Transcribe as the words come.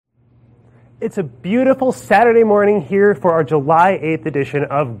It's a beautiful Saturday morning here for our July 8th edition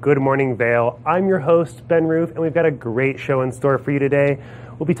of Good Morning Vail. I'm your host, Ben Roof, and we've got a great show in store for you today.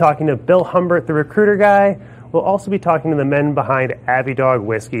 We'll be talking to Bill Humbert, the recruiter guy. We'll also be talking to the men behind Abbey Dog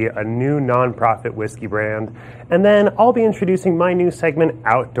Whiskey, a new nonprofit whiskey brand. And then I'll be introducing my new segment,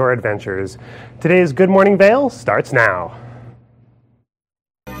 Outdoor Adventures. Today's Good Morning Vail starts now.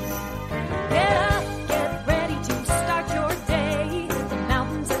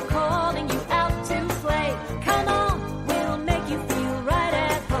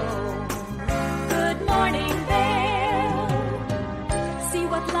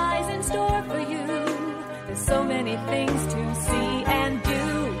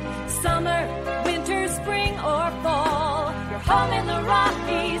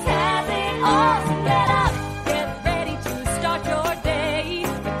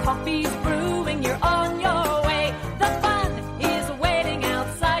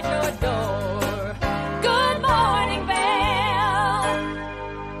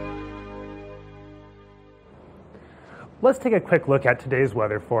 Let's take a quick look at today's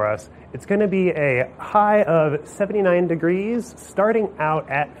weather for us. It's going to be a high of 79 degrees, starting out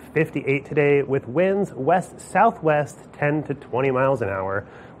at 58 today with winds west-southwest 10 to 20 miles an hour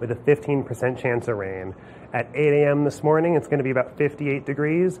with a 15% chance of rain. At 8 a.m. this morning, it's going to be about 58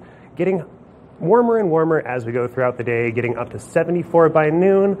 degrees, getting warmer and warmer as we go throughout the day, getting up to 74 by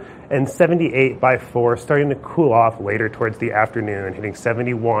noon and 78 by 4, starting to cool off later towards the afternoon, hitting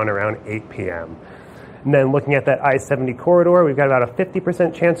 71 around 8 p.m. And then looking at that I-70 corridor, we've got about a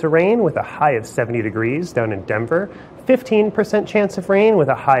 50% chance of rain with a high of 70 degrees down in Denver, 15% chance of rain with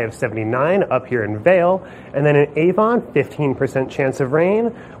a high of 79 up here in Vail, and then in Avon, 15% chance of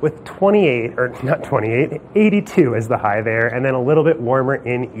rain with 82 as the high there, and then a little bit warmer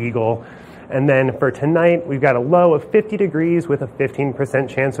in Eagle. And then for tonight, we've got a low of 50 degrees with a 15%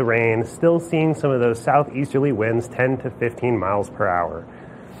 chance of rain, still seeing some of those southeasterly winds 10 to 15 miles per hour.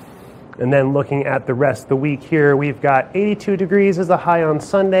 And then looking at the rest of the week here, we've got 82 degrees as a high on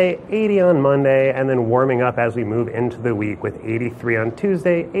Sunday, 80 on Monday, and then warming up as we move into the week with 83 on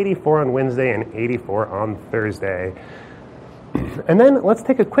Tuesday, 84 on Wednesday, and 84 on Thursday. And then let's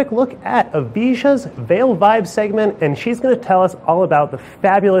take a quick look at Avisha's Vail Vibes segment, and she's going to tell us all about the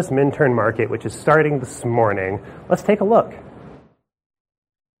fabulous Minturn Market, which is starting this morning. Let's take a look.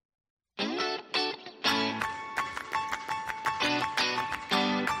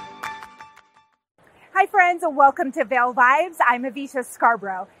 Hi friends, and welcome to Vail Vibes. I'm Avisha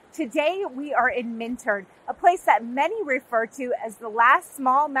Scarborough. Today we are in Minturn, a place that many refer to as the last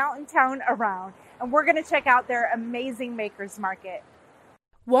small mountain town around, and we're going to check out their amazing Makers Market.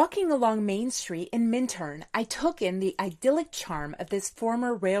 Walking along Main Street in Minturn, I took in the idyllic charm of this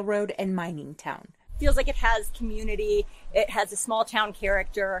former railroad and mining town. Feels like it has community, it has a small town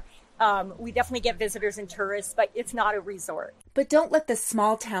character. We definitely get visitors and tourists, but it's not a resort. But don't let the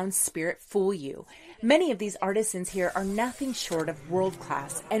small town spirit fool you. Many of these artisans here are nothing short of world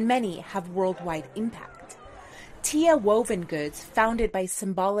class, and many have worldwide impact. Tia Woven Goods, founded by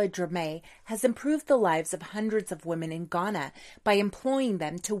Simbala Drame, has improved the lives of hundreds of women in Ghana by employing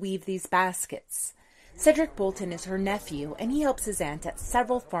them to weave these baskets. Cedric Bolton is her nephew, and he helps his aunt at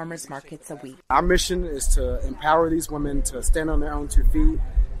several farmers markets a week. Our mission is to empower these women to stand on their own 2 feet,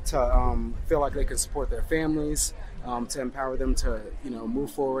 to feel like they can support their families, to empower them to,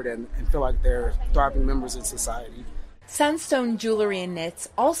 move forward and feel like they're thriving members in society. Sunstone Jewelry and Knits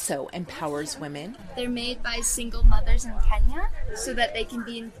also empowers women. They're made by single mothers in Kenya so that they can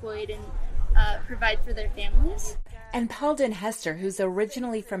be employed and provide for their families. And Palden Hester, who's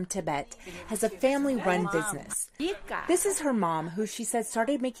originally from Tibet, has a family-run business. This is her mom, who she said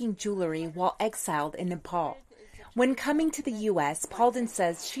started making jewelry while exiled in Nepal. When coming to the U.S., Palden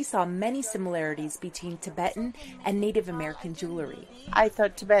says she saw many similarities between Tibetan and Native American jewelry. I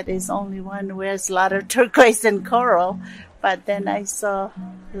thought Tibet is only one who wears a lot of turquoise and coral, but then I saw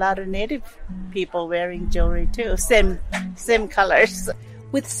a lot of Native people wearing jewelry too, same colors.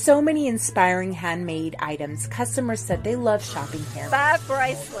 With so many inspiring handmade items, customers said they love shopping here. That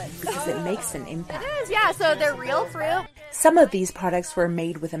bracelet. Because it makes an impact. It is, yeah, so they're real fruit. Some of these products were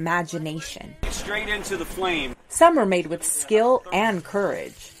made with imagination. Straight into the flame. Some were made with skill and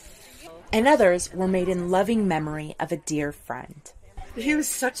courage. And others were made in loving memory of a dear friend. He was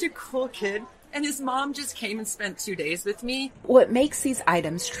such a cool kid, and his mom just came and spent 2 days with me. What makes these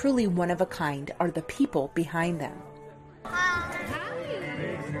items truly one of a kind are the people behind them.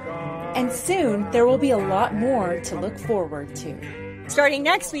 And soon, there will be a lot more to look forward to. Starting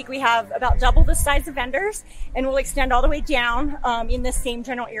next week, we have about double the size of vendors, and we'll extend all the way down in this same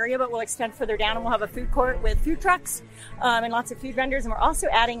general area, but we'll extend further down, and we'll have a food court with food trucks and lots of food vendors. And we're also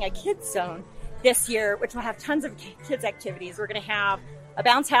adding a kids zone this year, which will have tons of kids activities. We're going to have a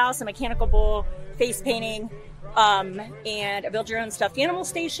bounce house, a mechanical bull, face painting, and a build your own stuffed animal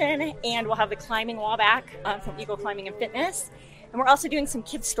station. And we'll have the climbing wall back from Eagle Climbing and Fitness. And we're also doing some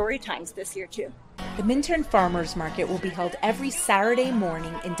kids story times this year too. The Minturn Farmers Market will be held every Saturday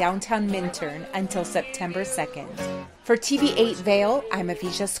morning in downtown Minturn until September 2nd. For TV8 Vail, I'm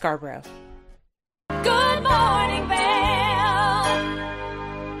Avisha Scarborough. Good morning, Vail.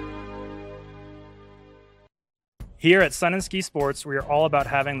 Here at Sun and Ski Sports, we are all about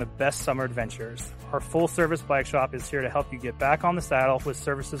having the best summer adventures. Our full-service bike shop is here to help you get back on the saddle with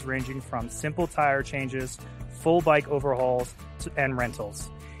services ranging from simple tire changes, full bike overhauls, and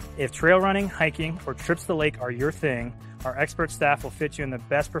rentals. If trail running, hiking, or trips to the lake are your thing, our expert staff will fit you in the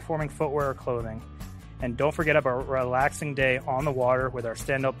best performing footwear or clothing. And don't forget about a relaxing day on the water with our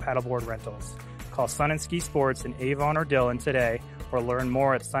stand-up paddleboard rentals. Call Sun and Ski Sports in Avon or Dillon today, or learn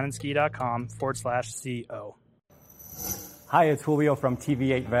more at sunandski.com/CO. Hi, it's Julio from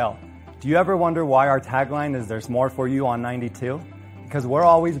TV8 Vail. Do you ever wonder why our tagline is "There's more for you on 92"? Because we're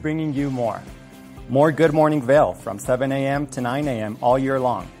always bringing you more. More Good Morning Vail from 7 a.m. to 9 a.m. all year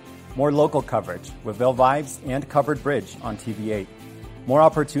long. More local coverage with Vail Vibes and Covered Bridge on TV8. More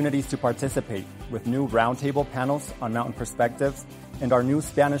opportunities to participate with new roundtable panels on mountain perspectives and our new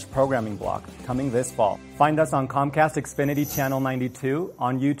Spanish programming block coming this fall. Find us on Comcast Xfinity Channel 92,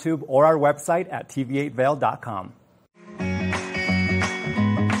 on YouTube, or our website at tv8vail.com.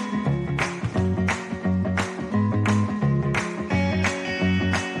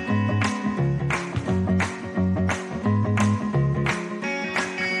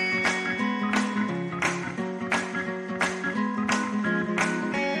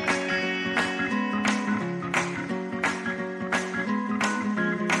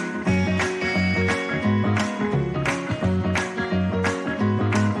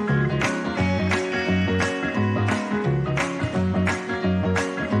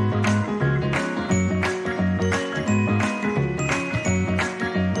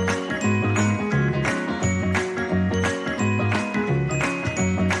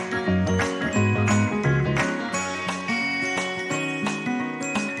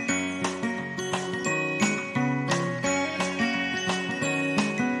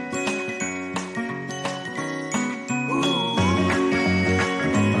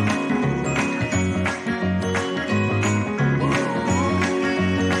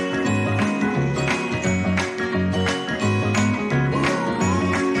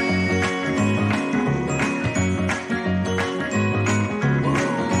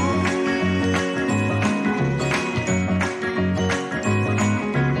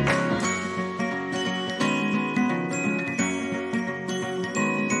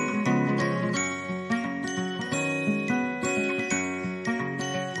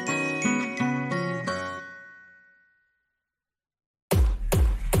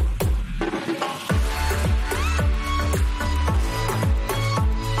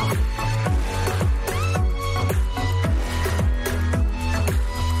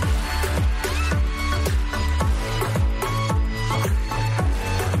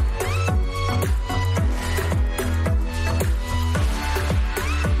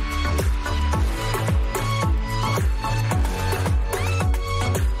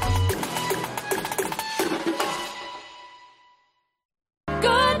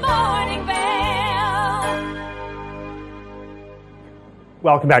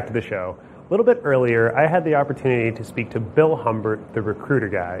 Welcome back to the show. A little bit earlier, I had the opportunity to speak to Bill Humbert, the recruiter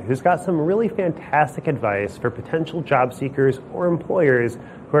guy, who's got some really fantastic advice for potential job seekers or employers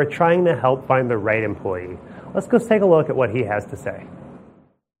who are trying to help find the right employee. Let's go take a look at what he has to say.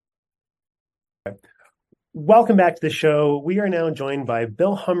 Welcome back to the show. We are now joined by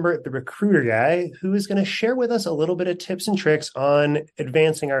Bill Humbert, the recruiter guy, who is going to share with us a little bit of tips and tricks on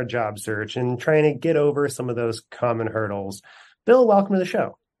advancing our job search and trying to get over some of those common hurdles. Bill, welcome to the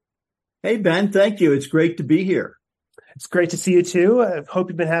show. Hey, Ben. Thank you. It's great to be here. It's great to see you, too. I hope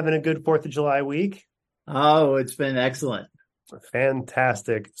you've been having a good 4th of July week. Oh, it's been excellent.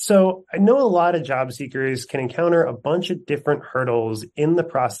 Fantastic. So I know a lot of job seekers can encounter a bunch of different hurdles in the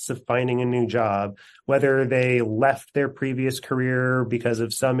process of finding a new job, whether they left their previous career because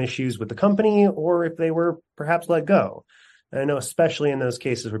of some issues with the company or if they were perhaps let go. And I know especially in those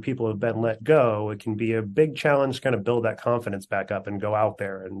cases where people have been let go, it can be a big challenge to kind of build that confidence back up and go out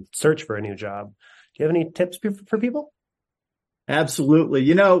there and search for a new job. Do you have any tips for people? Absolutely.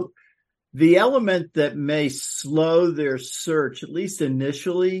 You know, The element that may slow their search, at least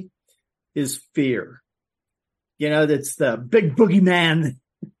initially, is fear. That's the big boogeyman.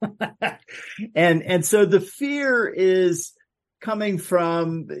 And so the fear is coming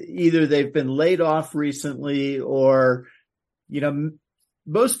from either they've been laid off recently or,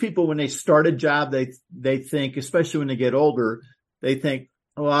 most people, when they start a job, they think, especially when they get older, they think,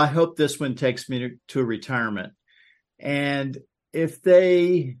 well, I hope this one takes me to retirement. And if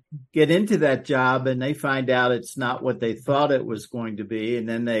they get into that job and they find out it's not what they thought it was going to be, and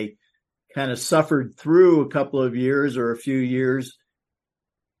then they kind of suffered through a couple of years or a few years,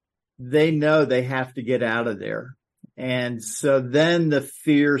 they know they have to get out of there. And so then the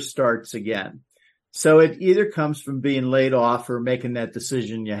fear starts again. So it either comes from being laid off or making that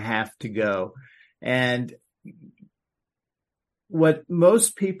decision you have to go. And what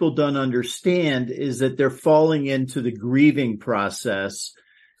most people don't understand is that they're falling into the grieving process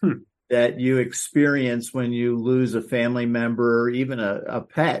that you experience when you lose a family member or even a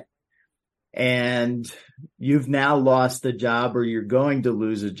pet. And you've now lost a job or you're going to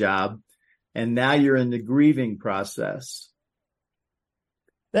lose a job. And now you're in the grieving process.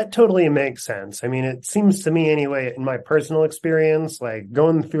 That totally makes sense. I mean, it seems to me anyway, in my personal experience, like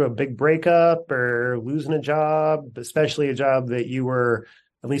going through a big breakup or losing a job, especially a job that you were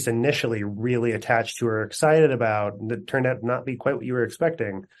at least initially really attached to or excited about, that turned out to not be quite what you were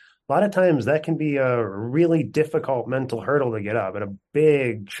expecting. A lot of times that can be a really difficult mental hurdle to get up and a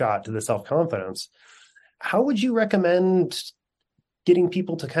big shot to the self-confidence. How would you recommend getting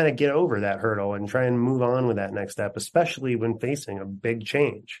people to kind of get over that hurdle and try and move on with that next step, especially when facing a big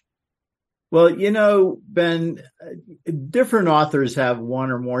change? Well, Ben, different authors have one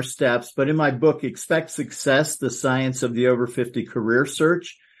or more steps, but in my book, Expect Success, The Science of the Over 50 Career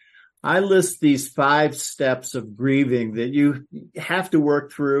Search, I list these 5 steps of grieving that you have to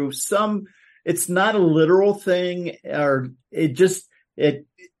work through. It's not a literal thing, or it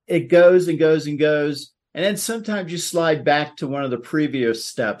goes and goes and goes. And then sometimes you slide back to one of the previous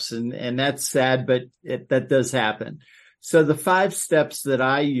steps, and that's sad, but that does happen. So the 5 steps that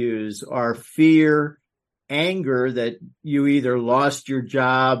I use are fear, anger that you either lost your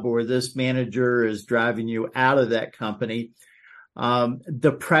job or this manager is driving you out of that company.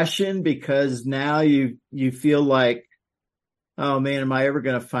 Depression, because now you feel like, oh man, am I ever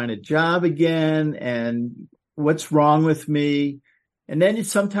going to find a job again? And what's wrong with me? And then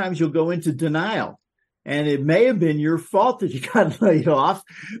sometimes you'll go into denial. And it may have been your fault that you got laid off,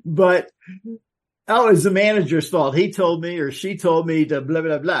 but, it was the manager's fault. He told me or she told me to blah,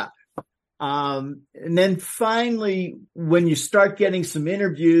 blah, blah. And then finally, when you start getting some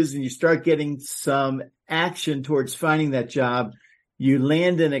interviews and you start getting some action towards finding that job, you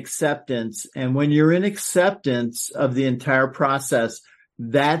land in acceptance. And when you're in acceptance of the entire process,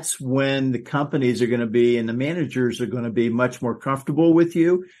 that's when the companies are going to be and the managers are going to be much more comfortable with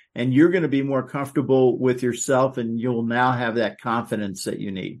you, and you're going to be more comfortable with yourself, and you'll now have that confidence that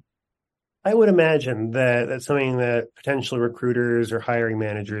you need. I would imagine that that's something that potential recruiters or hiring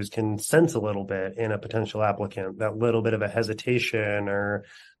managers can sense a little bit in a potential applicant, that little bit of a hesitation or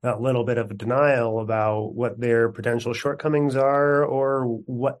that little bit of a denial about what their potential shortcomings are or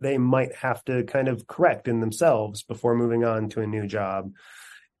what they might have to kind of correct in themselves before moving on to a new job.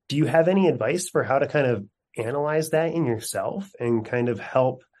 Do you have any advice for how to kind of analyze that in yourself and kind of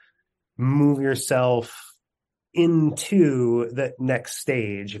help move yourself into the next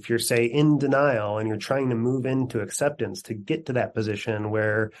stage? If you're, say, in denial and you're trying to move into acceptance to get to that position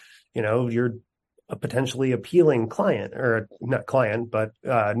where, you're a potentially appealing client, or not client, but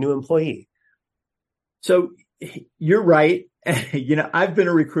new employee. So you're right. I've been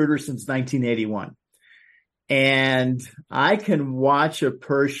a recruiter since 1981, and I can watch a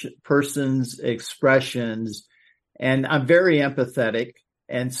person's expressions, and I'm very empathetic.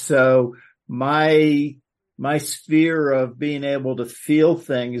 And so my sphere of being able to feel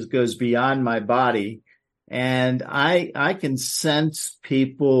things goes beyond my body. And I can sense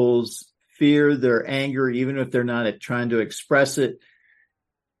people's fear, their anger, even if they're not trying to express it.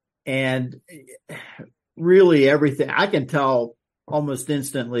 And really everything, I can tell almost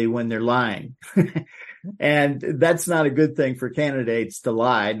instantly when they're lying. And that's not a good thing for candidates to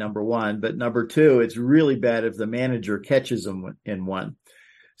lie, number one. But number two, it's really bad if the manager catches them in one.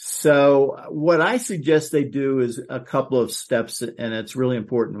 So what I suggest they do is a couple of steps, and it's really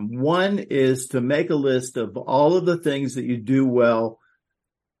important. One is to make a list of all of the things that you do well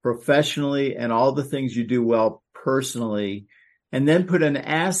professionally and all the things you do well personally, and then put an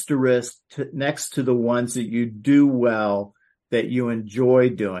asterisk next to the ones that you do well that you enjoy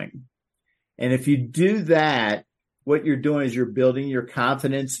doing. And if you do that, what you're doing is you're building your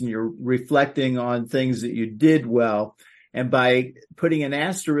confidence and you're reflecting on things that you did well. And by putting an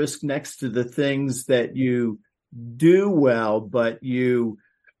asterisk next to the things that you do well, but you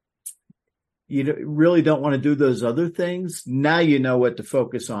really don't want to do those other things, now you know what to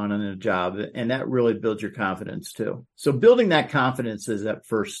focus on in a job, and that really builds your confidence too. So building that confidence is that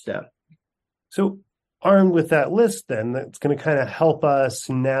first step. So armed with that list, then, that's going to kind of help us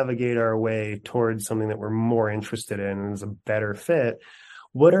navigate our way towards something that we're more interested in and is a better fit.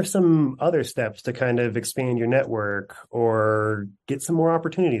 What are some other steps to kind of expand your network or get some more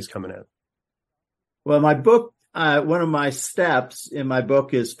opportunities coming in? Well, my book, one of my steps in my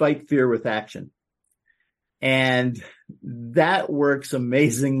book is Fight Fear with Action. And that works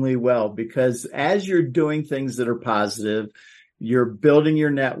amazingly well because as you're doing things that are positive, you're building your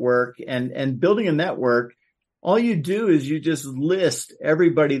network, and building a network, all you do is you just list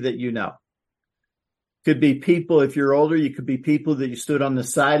everybody that you know. Could be people, if you're older, you could be people that you stood on the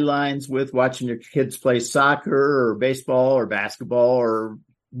sidelines with watching your kids play soccer or baseball or basketball or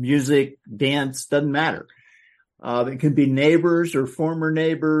music, dance, doesn't matter. It could be neighbors or former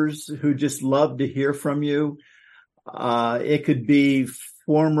neighbors who just love to hear from you. It could be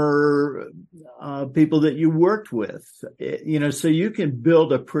former people that you worked with, so you can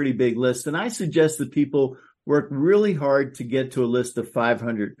build a pretty big list. And I suggest that people work really hard to get to a list of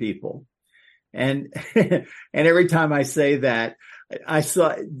 500 people. And every time I say that, I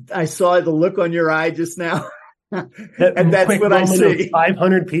saw the look on your eye just now. And that's what I see.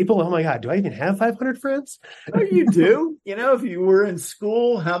 500 people. Oh my God. Do I even have 500 friends? Oh, you do. If you were in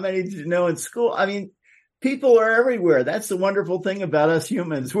school, how many did you know in school? I mean, people are everywhere. That's the wonderful thing about us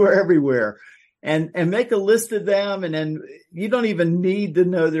humans. We're everywhere. And make a list of them. And then you don't even need to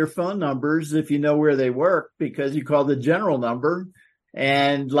know their phone numbers if you know where they work, because you call the general number.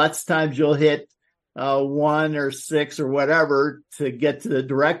 And lots of times you'll hit 1 or 6 or whatever to get to the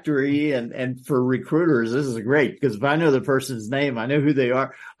directory. And for recruiters, this is great because if I know the person's name, I know who they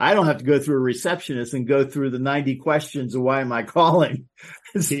are. I don't have to go through a receptionist and go through the 90 questions of why am I calling.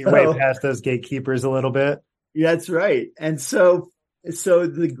 Get way past those gatekeepers a little bit. Yeah, that's right. And so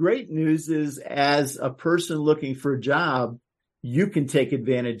the great news is, as a person looking for a job, you can take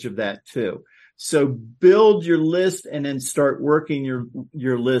advantage of that too. So build your list and then start working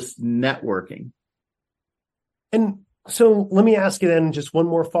your list networking. And so let me ask you then just one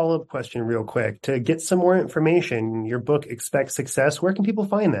more follow-up question real quick. To get some more information, your book, Expect Success, where can people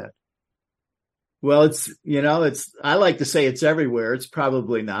find that? Well, I like to say it's everywhere. It's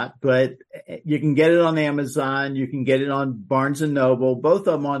probably not, but you can get it on Amazon. You can get it on Barnes & Noble, both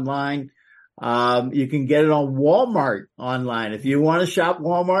of them online. You can get it on Walmart online. If you want to shop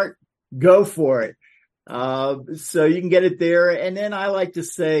Walmart, go for it. So you can get it there. And then I like to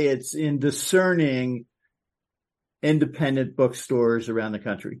say it's in discerning independent bookstores around the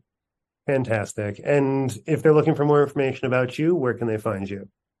country. Fantastic. And if they're looking for more information about you, where can they find you?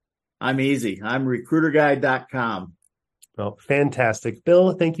 I'm easy. I'm recruiterguide.com. Well, fantastic.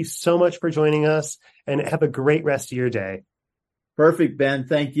 Bill, thank you so much for joining us, and have a great rest of your day. Perfect, Ben.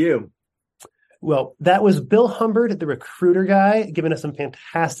 Thank you. Well, that was Bill Humbard, the Recruiter Guy, giving us some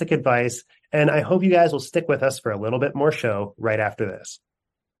fantastic advice. And I hope you guys will stick with us for a little bit more show right after this.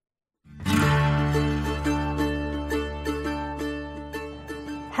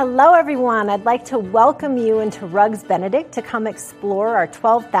 Hello, everyone. I'd like to welcome you into Rugs Benedict to come explore our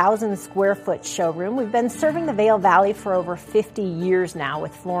 12,000 square foot showroom. We've been serving the Vail Valley for over 50 years now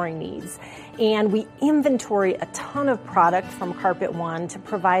with flooring needs. And we inventory a ton of product from Carpet One to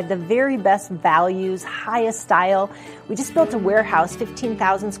provide the very best values, highest style. We just built a warehouse,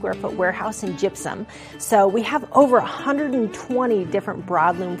 15,000 square foot warehouse in gypsum. So we have over 120 different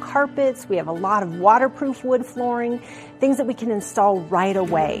broadloom carpets. We have a lot of waterproof wood flooring, things that we can install right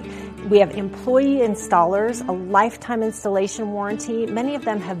away. We have employee installers, a lifetime installation warranty. Many of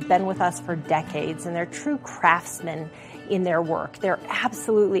them have been with us for decades, and they're true craftsmen in their work. They're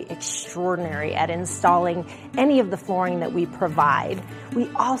absolutely extraordinary at installing any of the flooring that we provide. We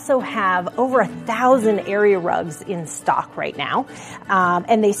also have over 1,000 area rugs in stock right now.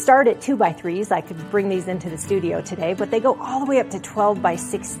 And they start at 2x3s. I could bring these into the studio today, but they go all the way up to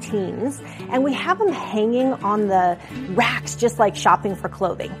 12x16s. And we have them hanging on the racks just like shopping for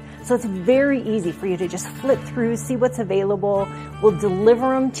clothing. So it's very easy for you to just flip through, see what's available. We'll deliver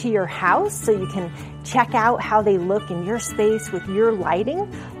them to your house so you can check out how they look in your space with your lighting.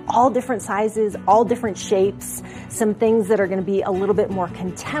 all different sizes, all different shapes, some things that are going to be a little bit more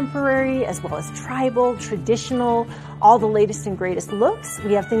contemporary as well as tribal, traditional, all the latest and greatest looks.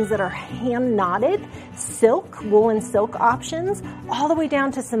 We have things that are hand knotted, silk, woolen silk options, all the way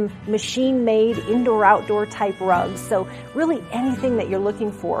down to some machine-made indoor-outdoor type rugs. So really anything that you're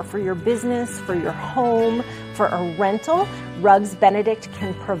looking for your business, for your home, for a rental, Rugs Benedict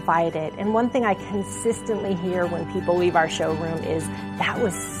can provide it. And one thing I consistently hear when people leave our showroom is, that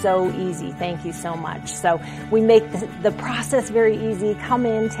was so easy. Thank you so much. So we make the process very easy. Come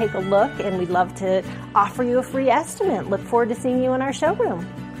in, take a look, and we'd love to offer you a free estimate. Look forward to seeing you in our showroom.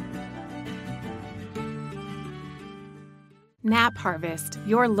 Knapp Harvest,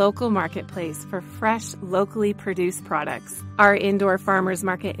 your local marketplace for fresh, locally produced products. Our indoor farmers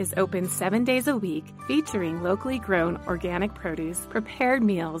market is open 7 days a week, featuring locally grown organic produce, prepared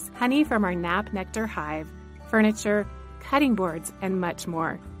meals, honey from our Knapp Nectar hive, furniture, cutting boards, and much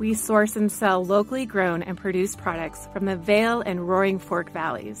more. We source and sell locally grown and produced products from the Vail and Roaring Fork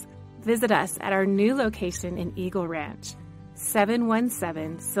Valleys. Visit us at our new location in Eagle Ranch,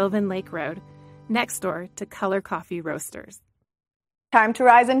 717 Sylvan Lake Road, next door to Color Coffee Roasters. Time to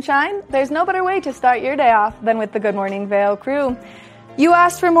rise and shine? There's no better way to start your day off than with the Good Morning Vail crew. You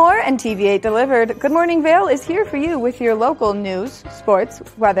asked for more and TV8 delivered. Good Morning Vail is here for you with your local news, sports,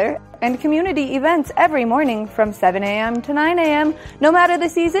 weather, and community events every morning from 7 a.m. to 9 a.m. No matter the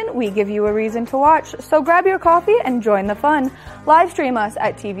season, we give you a reason to watch. So grab your coffee and join the fun. Live stream us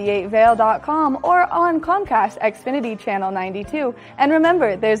at tv8vail.com or on Comcast Xfinity Channel 92. And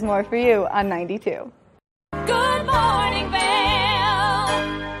remember, there's more for you on 92. Good Morning Vail.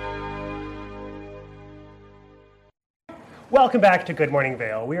 Welcome back to Good Morning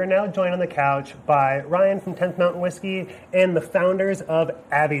Vail. We are now joined on the couch by Ryan from 10th Mountain Whiskey and the founders of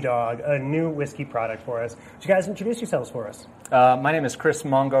Abbey Dog, a new whiskey product for us. Would you guys introduce yourselves for us? My name is Chris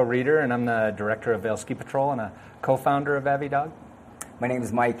Mongo Reeder, and I'm the director of Vail Ski Patrol and a co-founder of Abbey Dog. My name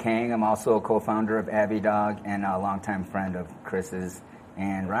is Mike Kang. I'm also a co-founder of Abbey Dog and a longtime friend of Chris's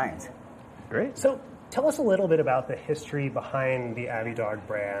and Ryan's. Great. So tell us a little bit about the history behind the Abbey Dog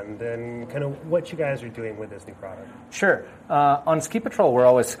brand and kind of what you guys are doing with this new product. Sure. On Ski Patrol, we're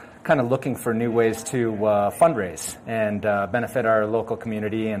always kind of looking for new ways to fundraise and benefit our local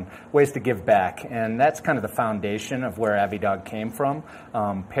community and ways to give back. And that's kind of the foundation of where Abbey Dog came from,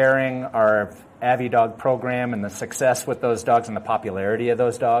 pairing our Abbey Dog program and the success with those dogs and the popularity of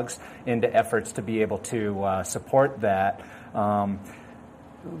those dogs into efforts to be able to support that.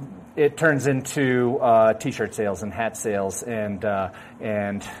 It turns into T-shirt sales and hat sales and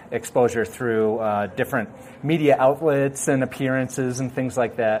exposure through different media outlets and appearances and things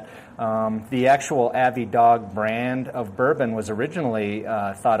like that. The actual Abbey Dog brand of bourbon was originally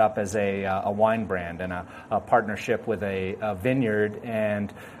thought up as a wine brand and a partnership with a vineyard,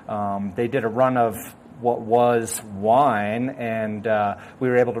 and they did a run of what was wine, and we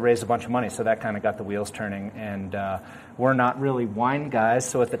were able to raise a bunch of money, so that kind of got the wheels turning. And we're not really wine guys,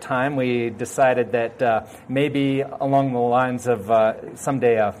 so at the time we decided that maybe along the lines of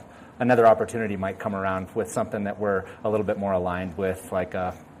someday another opportunity might come around with something that we're a little bit more aligned with, like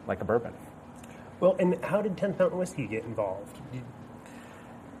a bourbon. Well, and how did 10th Mountain Whiskey get involved?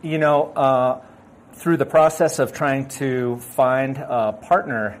 You know, through the process of trying to find a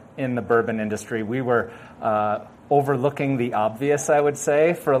partner in the bourbon industry, we were overlooking the obvious, I would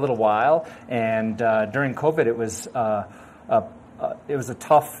say, for a little while. And during COVID, it was a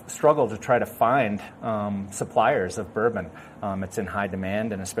tough struggle to try to find suppliers of bourbon. It's in high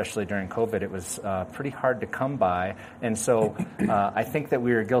demand, and especially during COVID, it was pretty hard to come by. And so I think that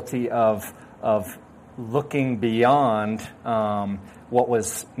we were guilty of looking beyond what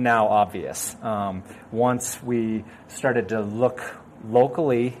was now obvious. Once we started to look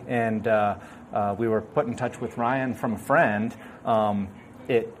locally and we were put in touch with Ryan from a friend,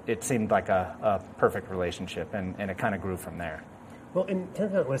 it seemed like a perfect relationship, and it kind of grew from there. Well, and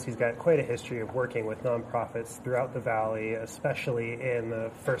 10th Mountain Whiskey's got quite a history of working with nonprofits throughout the valley, especially in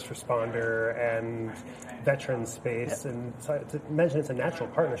the first responder and veteran space. Yeah. And so to mention it's a natural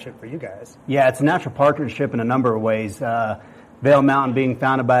partnership for you guys. Yeah, it's a natural partnership in a number of ways. Vail Mountain being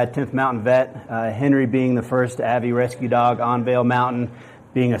founded by a 10th Mountain vet, Henry being the first Abbey rescue dog on Vail Mountain,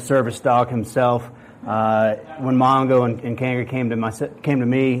 being a service dog himself. When Mongo and Kanger came to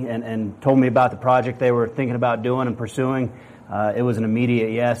me and told me about the project they were thinking about doing and pursuing, it was an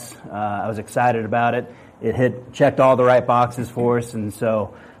immediate yes. I was excited about it. It checked all the right boxes for us, and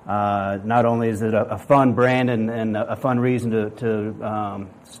so not only is it a fun brand and a fun reason to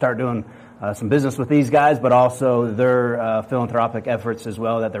start doing some business with these guys, but also their philanthropic efforts as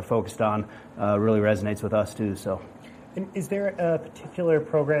well that they're focused on really resonates with us too. So, And is there a particular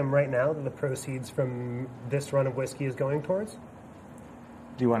program right now that the proceeds from this run of whiskey is going towards?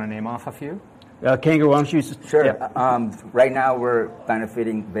 Do you want to name off a few? Kangaroo, why don't you? Sure. Yeah. Right now, we're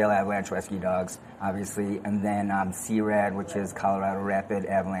benefiting Vail Avalanche Rescue Dogs, obviously, and then CRAD, which is Colorado Rapid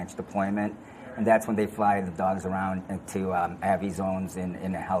Avalanche Deployment, and that's when they fly the dogs around into AVI zones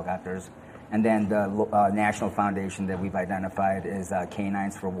in helicopters. And then the national foundation that we've identified is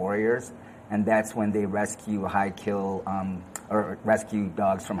Canines for Warriors, and that's when they rescue rescue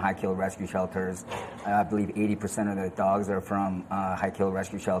dogs from high-kill rescue shelters. I believe 80% of the dogs are from high-kill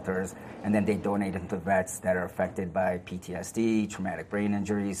rescue shelters, and then they donate them to vets that are affected by PTSD, traumatic brain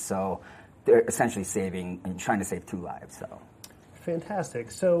injuries. So they're essentially trying to save 2 lives. So.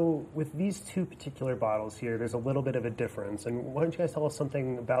 Fantastic. So with these 2 particular bottles here, there's a little bit of a difference. And why don't you guys tell us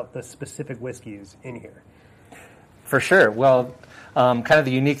something about the specific whiskeys in here? For sure. Well, kind of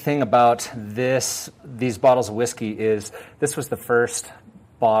the unique thing about these bottles of whiskey is this was the first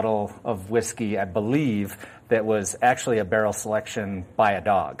bottle of whiskey, I believe, that was actually a barrel selection by a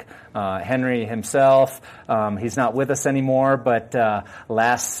dog. Henry himself, he's not with us anymore, but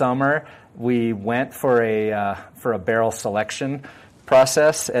last summer we went for a barrel selection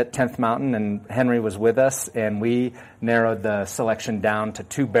process at 10th Mountain, and Henry was with us, and we narrowed the selection down to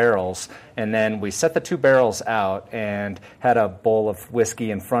 2 barrels, and then we set the 2 barrels out and had a bowl of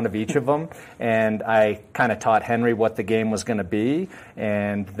whiskey in front of each of them, and I kind of taught Henry what the game was going to be,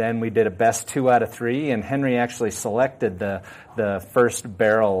 and then we did a best 2 out of 3, and Henry actually selected the first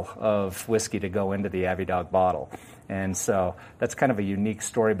barrel of whiskey to go into the AviDog bottle. And so that's kind of a unique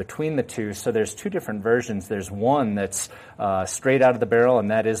story between the 2. So there's 2 different versions. There's one that's straight out of the barrel,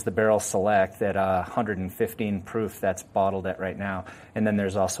 and that is the Barrel Select at 115 proof. That's bottled at right now. And then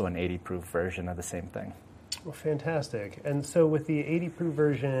there's also an 80 proof version of the same thing. Well, fantastic. And so with the 80 proof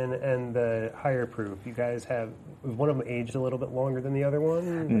version and the higher proof, you guys was one of them aged a little bit longer than the other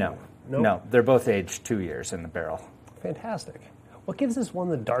one? No, they're both aged 2 years in the barrel. Fantastic. What gives this one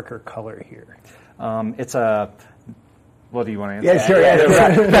the darker color here? It's a... Well, do you want to answer? Yeah, sure.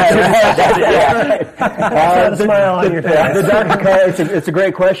 Smile on your face. The darker color, it's a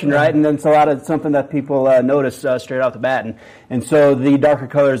great question, right? And then it's something that people notice straight off the bat. And so the darker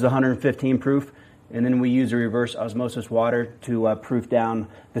color is 115 proof, and then we use a reverse osmosis water to proof down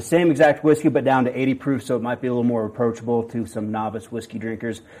the same exact whiskey, but down to 80 proof, so it might be a little more approachable to some novice whiskey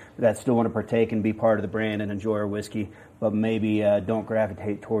drinkers that still want to partake and be part of the brand and enjoy our whiskey, but maybe don't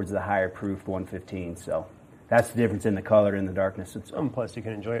gravitate towards the higher proof 115. So that's the difference in the color and the darkness. Plus, you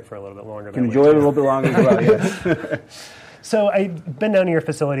can enjoy it for a little bit longer. You can enjoy it a little bit longer as well, yes. So I've been down to your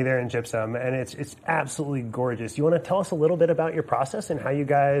facility there in Gypsum, and it's absolutely gorgeous. You want to tell us a little bit about your process and how you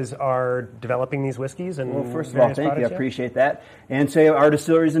guys are developing these whiskeys? And well, first of all, thank you. I appreciate that. And so our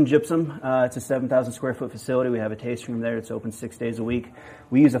distillery is in Gypsum. It's a 7,000 square foot facility. We have a tasting room there. It's open 6 days a week.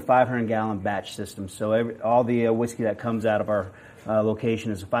 We use a 500-gallon batch system. So all the whiskey that comes out of our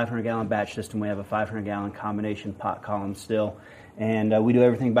location is a 500-gallon batch system. We have a 500-gallon combination pot column still. And we do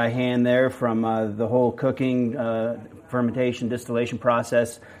everything by hand there, from the whole cooking, fermentation, distillation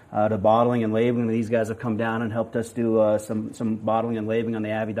process to bottling and labeling. These guys have come down and helped us do some bottling and labeling on the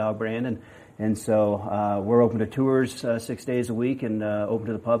AviDog brand. And so we're open to tours 6 days a week and open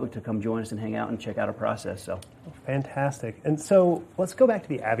to the public to come join us and hang out and check out our process. So fantastic. And so let's go back to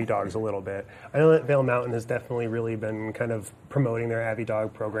the AviDogs a little bit. I know that Vail Mountain has definitely really been kind of promoting their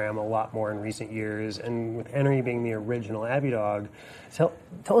AviDog program a lot more in recent years. And with Henry being the original AviDog, so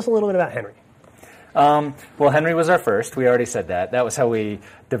tell us a little bit about Henry. Well, Henry was our first. We already said that. That was how we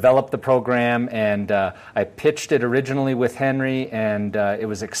developed the program, and I pitched it originally with Henry, and it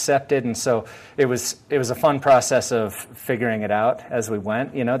was accepted. And so it was a fun process of figuring it out as we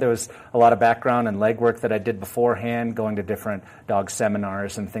went. You know, there was a lot of background and legwork that I did beforehand, going to different dog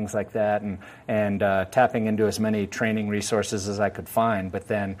seminars and things like that, and tapping into as many training resources as I could find. But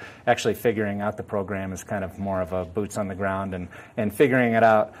then actually figuring out the program is kind of more of a boots on the ground, and figuring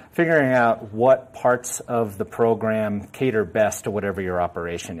out what parts of the program cater best to whatever your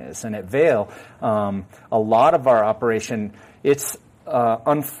operation is. And at Vail, a lot of our operation, it's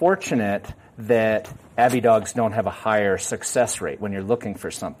unfortunate that AviDogs don't have a higher success rate when you're looking for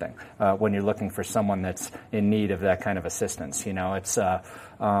something, when you're looking for someone that's in need of that kind of assistance. You know, it's a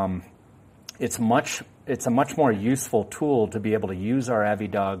much more useful tool to be able to use our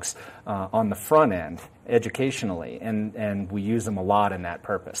AviDogs on the front end educationally, and we use them a lot in that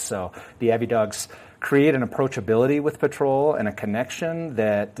purpose. So the AviDogs create an approachability with patrol and a connection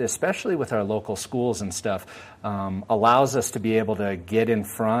that, especially with our local schools and stuff, allows us to be able to get in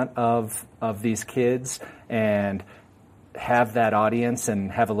front of these kids and have that audience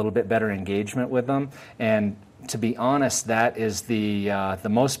and have a little bit better engagement with them. And to be honest, that is the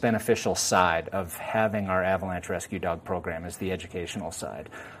most beneficial side of having our avalanche rescue dog program, is the educational side.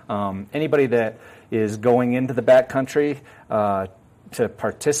 Anybody that is going into the backcountry to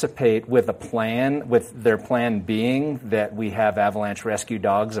participate with a plan, with their plan being that we have avalanche rescue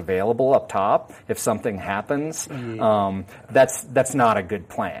dogs available up top if something happens, that's not a good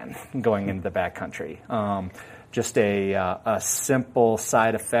plan going into the backcountry. Just a simple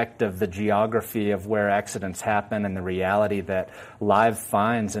side effect of the geography of where accidents happen and the reality that live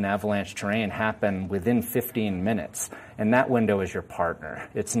finds in avalanche terrain happen within 15 minutes. And that window is your partner.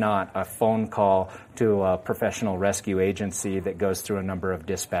 It's not a phone call to a professional rescue agency that goes through a number of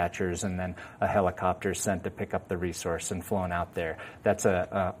dispatchers and then a helicopter is sent to pick up the resource and flown out there. That's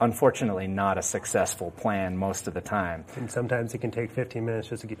unfortunately not a successful plan most of the time. And sometimes it can take 15 minutes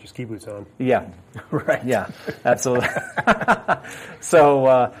just to get your ski boots on. Yeah, right. Yeah, absolutely.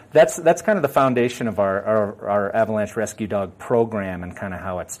 So that's kind of the foundation of our avalanche rescue dog program and kind of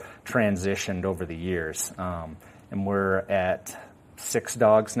how it's transitioned over the years. And we're at 6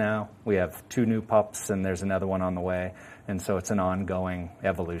 dogs now. We have 2 new pups, and there's another one on the way. And so it's an ongoing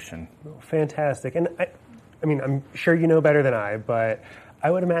evolution. Fantastic. And I mean, I'm sure you know better than I, but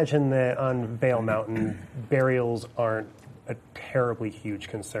I would imagine that on Vail Mountain, burials aren't a terribly huge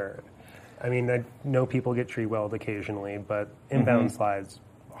concern. I mean, I know people get tree welled occasionally, but inbound slides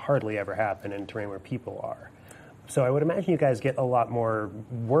hardly ever happen in terrain where people are. So I would imagine you guys get a lot more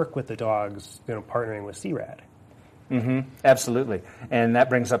work with the dogs, partnering with CRAD. Absolutely. And that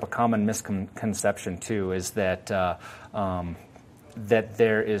brings up a common misconception, too, is that that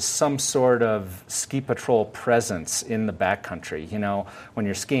there is some sort of ski patrol presence in the backcountry. When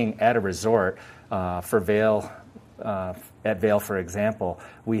you're skiing at a resort, for Vail, at Vail, for example,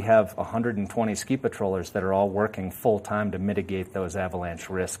 we have 120 ski patrollers that are all working full-time to mitigate those avalanche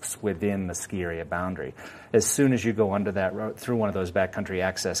risks within the ski area boundary. As soon as you go under that road, through one of those backcountry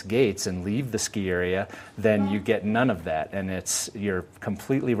access gates and leave the ski area, then you get none of that, and you're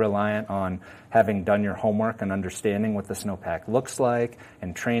completely reliant on having done your homework and understanding what the snowpack looks like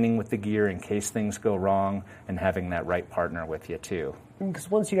and training with the gear in case things go wrong and having that right partner with you, too. Because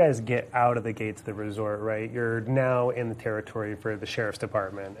once you guys get out of the gates of the resort, right, you're now in the territory for the Sheriff's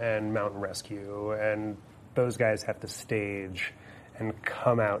Department and Mountain Rescue, and those guys have to stage and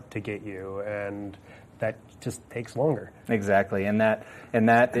come out to get you, and that just takes longer. Exactly, and that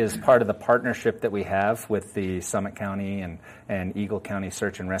is part of the partnership that we have with the Summit County and Eagle County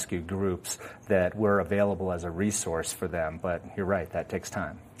Search and Rescue groups, that we're available as a resource for them. But you're right, that takes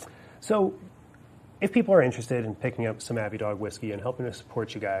time. So if people are interested in picking up some Abbey Dog whiskey and helping to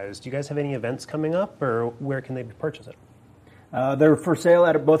support you guys, do you guys have any events coming up, or where can they purchase it? They're for sale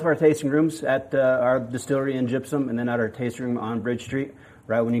at both of our tasting rooms, at our distillery in Gypsum, and then at our tasting room on Bridge Street,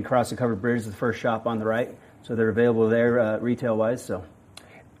 right when you cross the covered bridge, the first shop on the right. So they're available there retail-wise. So,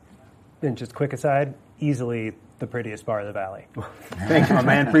 and just quick aside, easily the prettiest bar in the valley. Thanks, my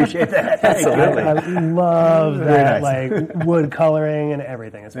man. Appreciate that. Absolutely. I love that, like wood coloring and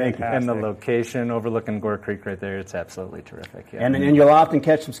everything. It's fantastic. And the location overlooking Gore Creek right there, it's absolutely terrific. Yeah. And you'll often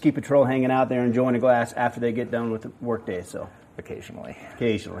catch some ski patrol hanging out there enjoying a glass after they get done with the work day. So occasionally.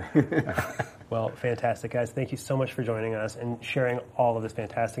 Well, fantastic, guys. Thank you so much for joining us and sharing all of this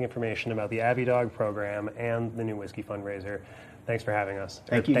fantastic information about the Abbey Dog program and the new whiskey fundraiser. Thanks for having us.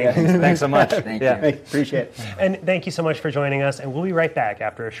 Thank you, guys. Thanks so much. Thank you. Appreciate it. And thank you so much for joining us, and we'll be right back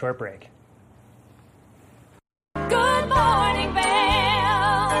after a short break. Good morning, Vail.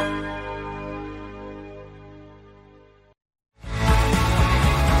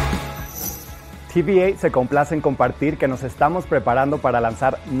 TV8 se complace en compartir que nos estamos preparando para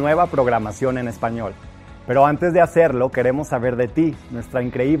lanzar nueva programación en español. Pero antes de hacerlo, queremos saber de ti, nuestra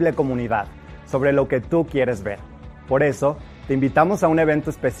increíble comunidad, sobre lo que tú quieres ver. Por eso, te invitamos a un evento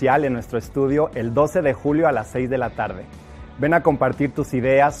especial en nuestro estudio el 12 de julio a las 6 de la tarde. Ven a compartir tus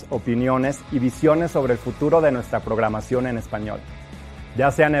ideas, opiniones y visiones sobre el futuro de nuestra programación en español.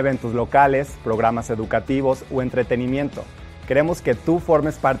 Ya sean eventos locales, programas educativos o entretenimiento, queremos que tú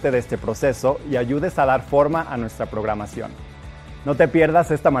formes parte de este proceso y ayudes a dar forma a nuestra programación. No te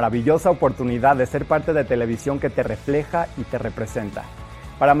pierdas esta maravillosa oportunidad de ser parte de televisión que te refleja y te representa.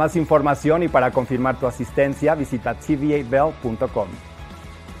 Para más información y para confirmar tu asistencia, visita tv8vail.com.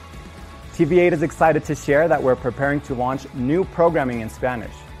 TV8 is excited to share that we're preparing to launch new programming in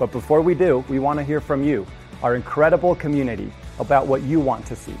Spanish. But before we do, we want to hear from you, our incredible community, about what you want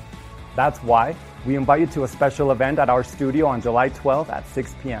to see. That's why we invite you to a special event at our studio on July 12th at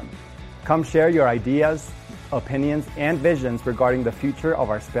 6 p.m. Come share your ideas, opinions, and visions regarding the future of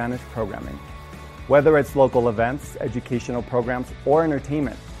our Spanish programming. Whether it's local events, educational programs, or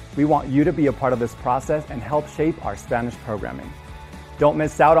entertainment, We want you to be a part of this process and help shape our Spanish programming. Don't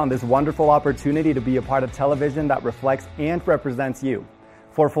miss out on this wonderful opportunity to be a part of television that reflects and represents you.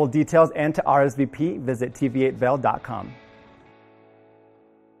 For full details and to RSVP, visit tv8vail.com.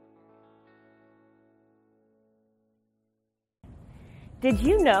 Did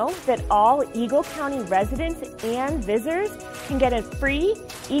you know that all Eagle County residents and visitors can get a free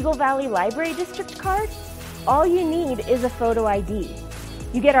Eagle Valley Library District card? All you need is a photo ID.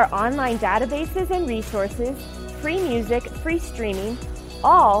 You get our online databases and resources, free music, free streaming,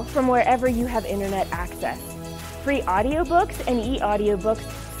 all from wherever you have internet access. Free audiobooks and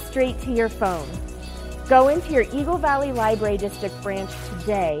e-audiobooks straight to your phone. Go into your Eagle Valley Library District branch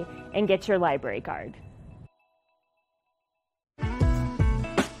today and get your library card.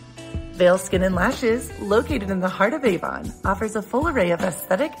 Vail Skin and Lashes, located in the heart of Avon, offers a full array of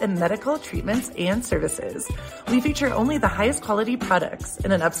aesthetic and medical treatments and services. We feature only the highest quality products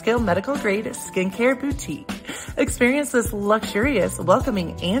in an upscale medical-grade skincare boutique. Experience this luxurious,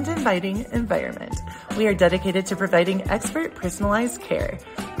 welcoming, and inviting environment. We are dedicated to providing expert personalized care,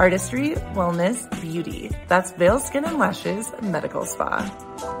 artistry, wellness, beauty. That's Vail Skin and Lashes Medical Spa.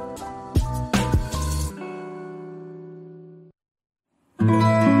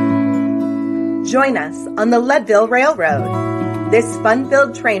 Join us on the Leadville Railroad. This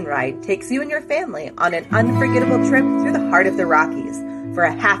fun-filled train ride takes you and your family on an unforgettable trip through the heart of the Rockies for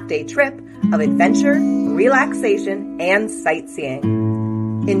a half-day trip of adventure, relaxation, and sightseeing.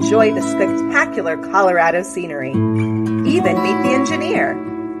 Enjoy the spectacular Colorado scenery. Even meet the engineer.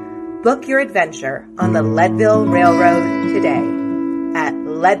 Book your adventure on the Leadville Railroad today at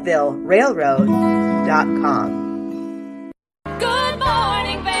leadvillerailroad.com.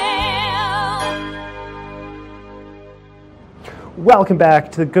 Welcome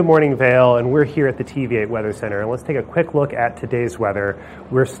back to the Good Morning Vail, and we're here at the TV8 Weather Center. And let's take a quick look at today's weather.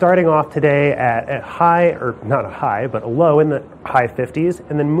 We're starting off today at a high, or not a high, but a low in the high 50s,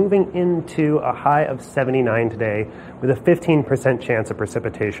 and then moving into a high of 79 today with a 15% chance of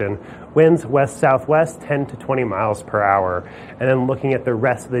precipitation. Winds west-southwest, 10 to 20 miles per hour. And then looking at the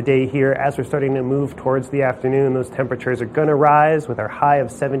rest of the day here, as we're starting to move towards the afternoon, those temperatures are going to rise with our high of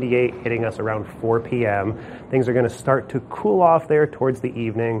 78 hitting us around 4 p.m. Things are going to start to cool off there towards the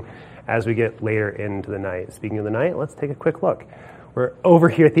evening as we get later into the night. Speaking of the night, let's take a quick look. We're over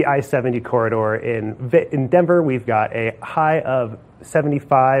here at the I-70 corridor in Denver. We've got a high of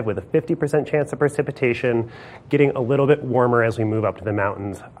 75 with a 50% chance of precipitation, getting a little bit warmer as we move up to the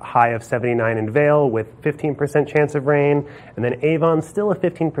mountains. High of 79 in Vail with 15% chance of rain, and then Avon still a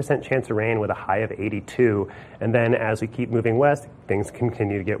 15% chance of rain with a high of 82. And then as we keep moving west, things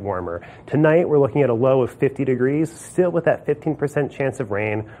continue to get warmer. Tonight we're looking at a low of 50 degrees, still with that 15% chance of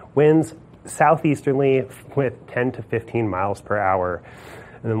rain. Winds southeasterly with 10 to 15 miles per hour.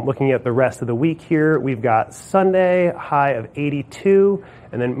 And then looking at the rest of the week here, we've got Sunday, high of 82,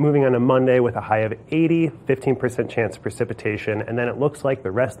 and then moving on to Monday with a high of 80, 15% chance of precipitation, and then it looks like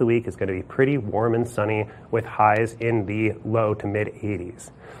the rest of the week is going to be pretty warm and sunny with highs in the low to mid-80s.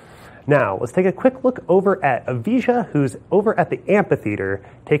 Now, let's take a quick look over at Avisha, who's over at the amphitheater,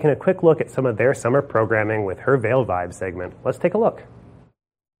 taking a quick look at some of their summer programming with her Vail Vibes segment. Let's take a look.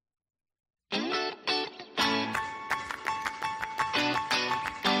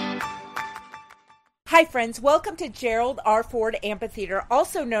 Hi friends, welcome to Gerald R. Ford Amphitheater,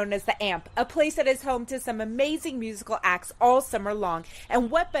 also known as the Amp, a place that is home to some amazing musical acts all summer long.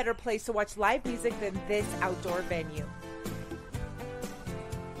 And what better place to watch live music than this outdoor venue?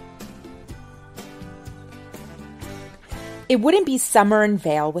 It wouldn't be summer in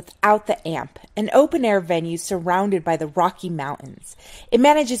Vail without the Amp, an open-air venue surrounded by the Rocky Mountains. It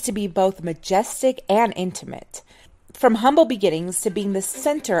manages to be both majestic and intimate. From humble beginnings to being the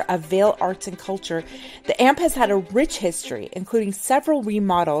center of Vail arts and culture, the Amp has had a rich history, including several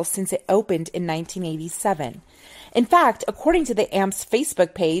remodels since it opened in 1987. In fact, according to the Amp's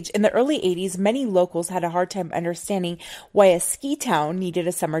Facebook page, in the early 80s, many locals had a hard time understanding why a ski town needed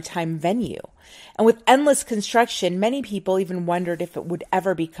a summertime venue. And with endless construction, many people even wondered if it would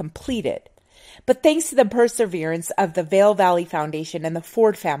ever be completed. But thanks to the perseverance of the Vail Valley Foundation and the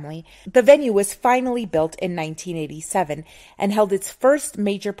Ford family, the venue was finally built in 1987 and held its first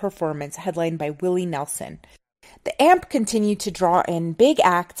major performance headlined by Willie Nelson. The Amp continued to draw in big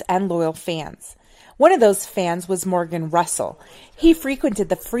acts and loyal fans. One of those fans was Morgan Russell. He frequented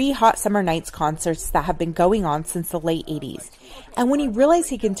the free Hot Summer Nights concerts that have been going on since the late 80s. And when he realized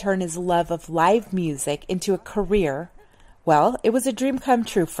he can turn his love of live music into a career, well, it was a dream come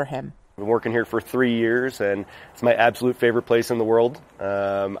true for him. I've been working here for 3 years, and it's my absolute favorite place in the world.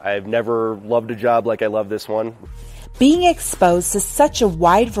 I've never loved a job like I love this one. being exposed to such a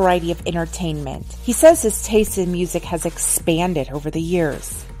wide variety of entertainment. He says his taste in music has expanded over the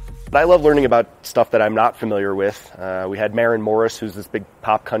years. I love learning about stuff that I'm not familiar with. We had Maren Morris, who's this big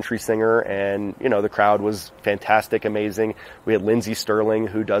pop country singer, and, the crowd was fantastic, amazing. We had Lindsey Sterling,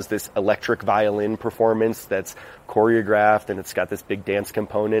 who does this electric violin performance that's choreographed, and it's got this big dance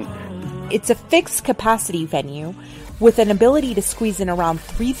component. It's a fixed capacity venue with an ability to squeeze in around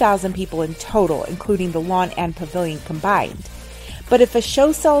 3,000 people in total, including the lawn and pavilion combined. But if a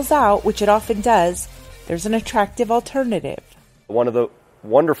show sells out, which it often does, there's an attractive alternative. One of the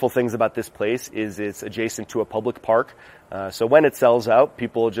wonderful things about this place is it's adjacent to a public park. So when it sells out,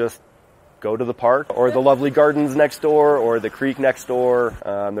 people just go to the park or the lovely gardens next door or the creek next door.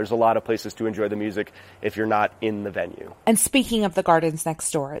 There's a lot of places to enjoy the music if you're not in the venue. And speaking of the gardens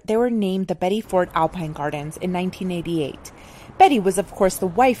next door, they were named the Betty Ford Alpine Gardens in 1988. Betty was, of course, the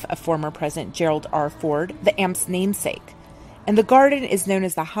wife of former President Gerald R. Ford, the AMP's namesake. And the garden is known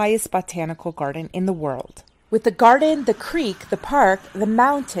as the highest botanical garden in the world. With the garden, the creek, the park, the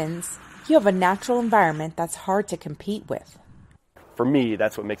mountains, you have a natural environment that's hard to compete with. For me,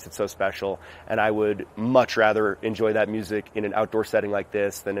 that's what makes it so special, and I would much rather enjoy that music in an outdoor setting like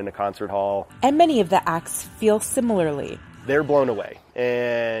this than in a concert hall. And many of the acts feel similarly. They're blown away,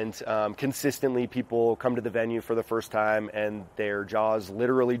 and consistently people come to the venue for the first time and their jaws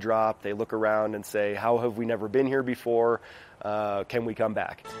literally drop. They look around and say, how have we never been here before? Can we come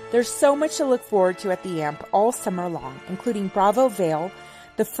back? There's so much to look forward to at the AMP all summer long, including Bravo Vail,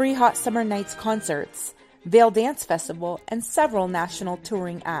 the free Hot Summer Nights concerts, Vail Dance Festival, and several national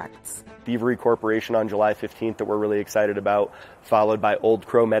touring acts. Thievery Corporation on July 15th that we're really excited about, followed by Old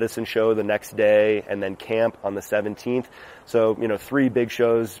Crow Medicine Show the next day, and then Camp on the 17th. So, 3 big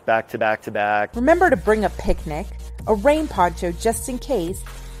shows back to back to back. Remember to bring a picnic, a rain poncho just in case,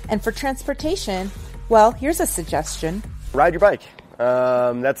 and for transportation, well, here's a suggestion. Ride your bike.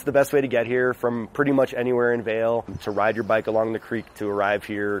 That's the best way to get here from pretty much anywhere in Vail. To ride your bike along the creek to arrive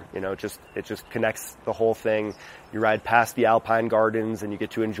here, it just connects the whole thing. You ride past the Alpine Gardens and you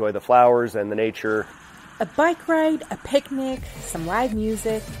get to enjoy the flowers and the nature. A bike ride, a picnic, some live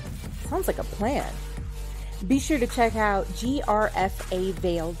music. Sounds like a plan. Be sure to check out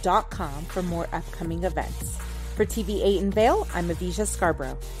grfavail.com for more upcoming events. For TV8 in Vail, I'm Avisha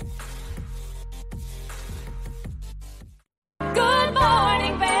Scarborough. Good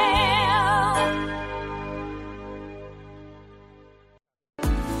morning, Vail.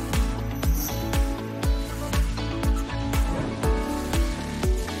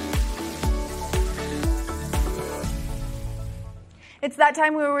 It's that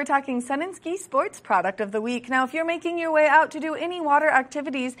time where we're talking Sun and Ski Sports Product of the Week. Now, if you're making your way out to do any water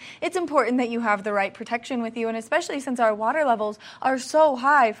activities, it's important that you have the right protection with you, and especially since our water levels are so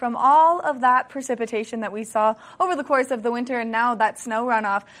high from all of that precipitation that we saw over the course of the winter and now that snow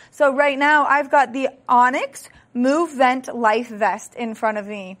runoff. So right now, I've got the Onyx Move Vent Life Vest in front of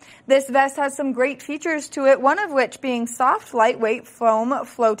me. This vest has some great features to it, one of which being soft, lightweight foam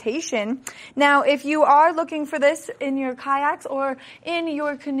flotation. Now, if you are looking for this in your kayaks or in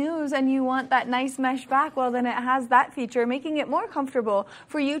your canoes and you want that nice mesh back, well, then it has that feature, making it more comfortable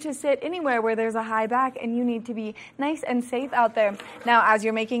for you to sit anywhere where there's a high back and you need to be nice and safe out there. Now, as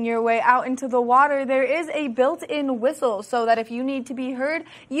you're making your way out into the water, there is a built-in whistle so that if you need to be heard,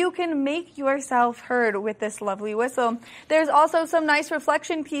 you can make yourself heard with this lovely whistle. There's also some nice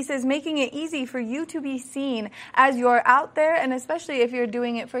reflection pieces making it easy for you to be seen as you're out there, and especially if you're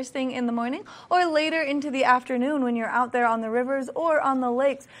doing it first thing in the morning or later into the afternoon when you're out there on the rivers or on the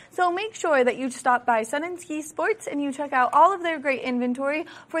lakes. So make sure that you stop by Sun and Ski Sports and you check out all of their great inventory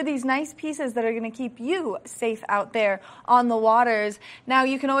for these nice pieces that are going to keep you safe out there on the waters. Now,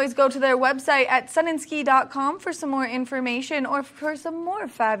 you can always go to their website at sunandski.com for some more information or for some more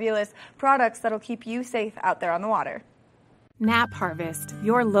fabulous products that'll keep you safe out there on the water. Nap Harvest,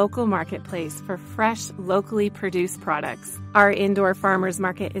 your local marketplace for fresh, locally produced products. Our indoor farmers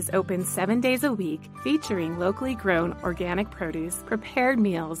market is open 7 days a week, featuring locally grown organic produce, prepared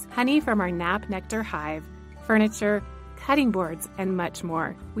meals, honey from our Nap Nectar hive, furniture, cutting boards, and much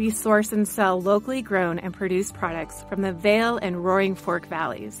more. We source and sell locally grown and produced products from the Vail and Roaring Fork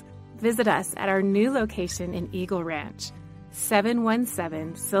Valleys. Visit us at our new location in Eagle Ranch,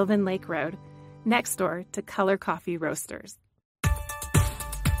 717 Sylvan Lake Road, next door to Color Coffee Roasters.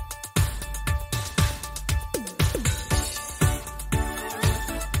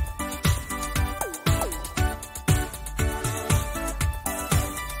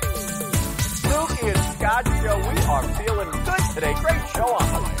 Spooky and Scott Show, we are feeling good today. Great show on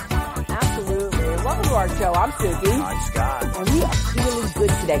the way. Absolutely. Welcome to our show. I'm Suki. I'm Scott. And we are feeling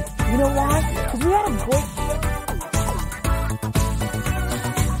good today. You know why? Because we had a great show.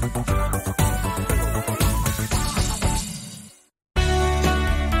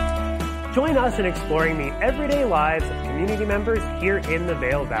 Join us in exploring the everyday lives of community members here in the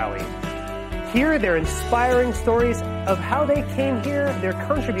Vail Valley. Hear their inspiring stories of how they came here, their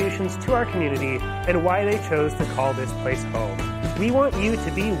contributions to our community, and why they chose to call this place home. We want you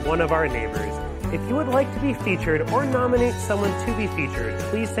to be one of our neighbors. If you would like to be featured or nominate someone to be featured,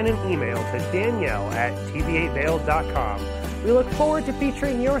 please send an email to Danielle@tv8vail.com. We look forward to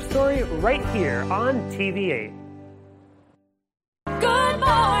featuring your story right here on TV8. Good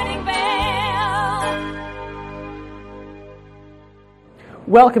morning, Vail.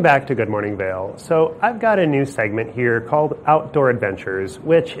 Welcome back to Good Morning Vail. So I've got a new segment here called Outdoor Adventures,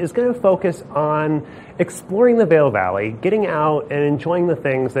 which is going to focus on exploring the Vail Valley, getting out and enjoying the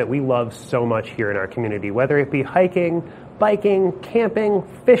things that we love so much here in our community, whether it be hiking, biking, camping,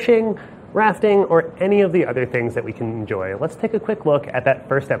 fishing, rafting, or any of the other things that we can enjoy. Let's take a quick look at that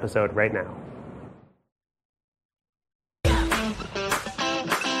first episode right now.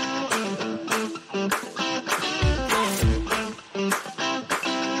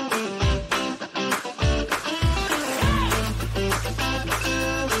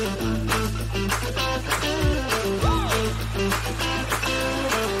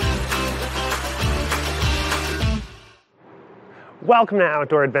 Welcome to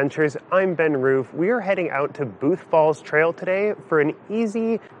Outdoor Adventures. I'm Ben Roof. We are heading out to Booth Falls Trail today for an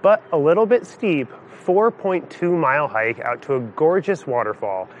easy but a little bit steep 4.2 mile hike out to a gorgeous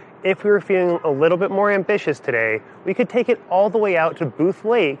waterfall. If we were feeling a little bit more ambitious today, we could take it all the way out to Booth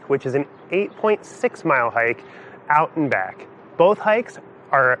Lake, which is an 8.6 mile hike out and back. Both hikes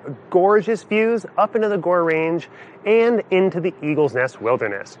are gorgeous views up into the Gore Range and into the Eagle's Nest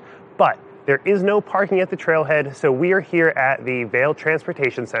Wilderness. But there is no parking at the trailhead, so we are here at the Vail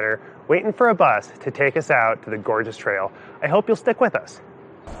Transportation Center waiting for a bus to take us out to the gorgeous trail. I hope you'll stick with us.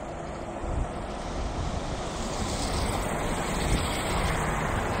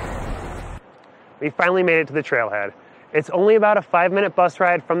 We finally made it to the trailhead. It's only about a 5-minute bus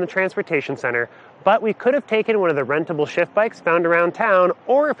ride from the transportation center, but we could have taken one of the rentable shift bikes found around town,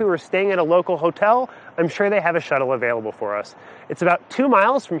 or if we were staying at a local hotel, I'm sure they have a shuttle available for us. It's about 2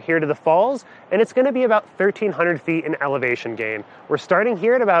 miles from here to the falls, and it's going to be about 1,300 feet in elevation gain. We're starting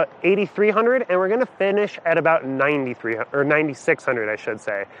here at about 8,300, and we're going to finish at about 9,600, I should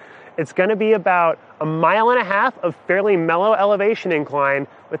say. It's going to be about a mile and a half of fairly mellow elevation incline,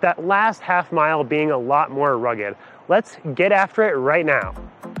 with that last half mile being a lot more rugged. Let's get after it right now.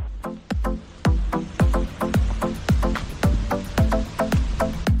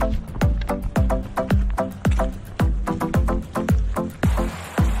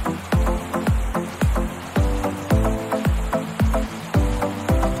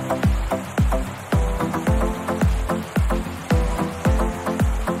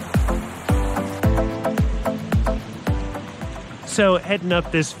 So heading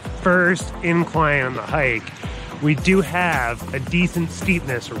up this first incline on the hike, we do have a decent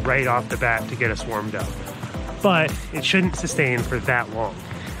steepness right off the bat to get us warmed up, but it shouldn't sustain for that long.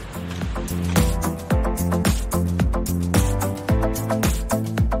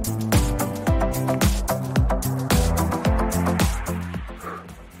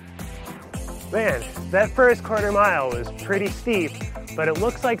 Man, that first quarter mile was pretty steep, but it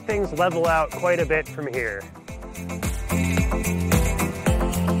looks like things level out quite a bit from here.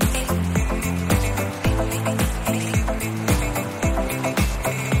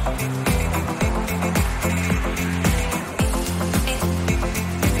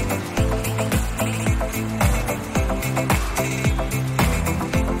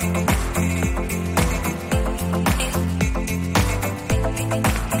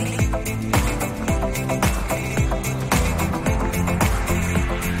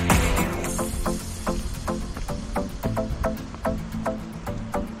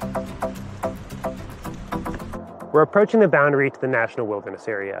 We're approaching the boundary to the National Wilderness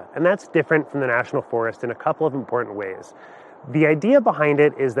Area, and that's different from the National Forest in a couple of important ways. The idea behind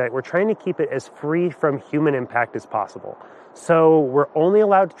it is that we're trying to keep it as free from human impact as possible. So we're only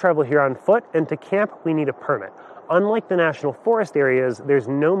allowed to travel here on foot, and to camp we need a permit. Unlike the National Forest areas, there's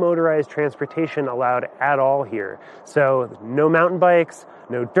no motorized transportation allowed at all here. So no mountain bikes,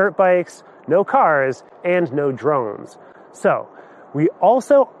 no dirt bikes, no cars, and no drones. So we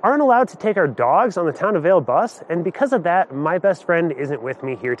also aren't allowed to take our dogs on the Town of Vail bus, and because of that, my best friend isn't with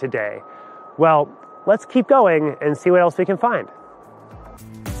me here today. Well, let's keep going and see what else we can find.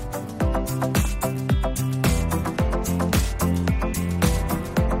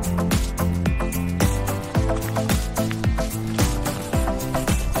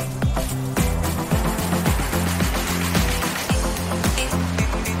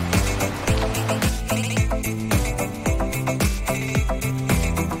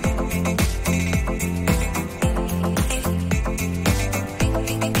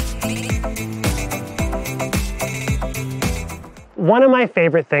 One of my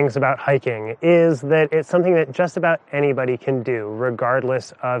favorite things about hiking is that it's something that just about anybody can do,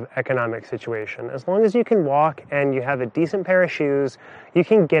 regardless of economic situation. As long as you can walk and you have a decent pair of shoes, you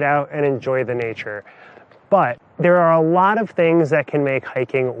can get out and enjoy the nature. But there are a lot of things that can make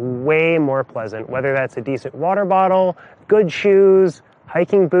hiking way more pleasant, whether that's a decent water bottle, good shoes,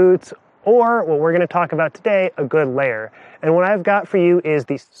 hiking boots, or what we're going to talk about today, a good layer. And what I've got for you is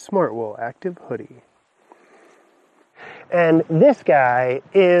the Smartwool Active Hoodie. And this guy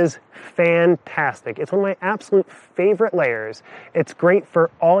is fantastic. It's one of my absolute favorite layers. It's great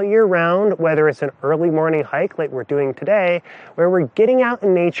for all year round, whether it's an early morning hike like we're doing today, where we're getting out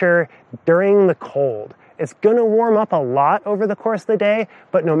in nature during the cold. It's going to warm up a lot over the course of the day,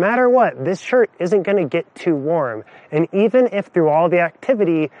 but no matter what, this shirt isn't going to get too warm. And even if through all the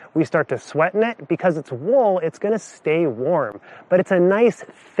activity we start to sweat in it, because it's wool, it's going to stay warm. But it's a nice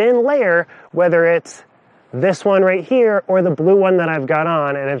thin layer, whether it's this one right here or the blue one that I've got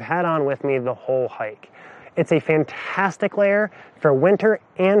on and have had on with me the whole hike. It's a fantastic layer for winter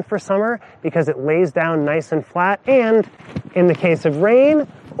and for summer because it lays down nice and flat, and in the case of rain,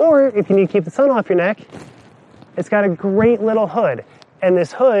 or if you need to keep the sun off your neck, it's got a great little hood. And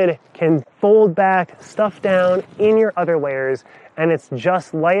this hood can fold back, stuff down in your other layers, and it's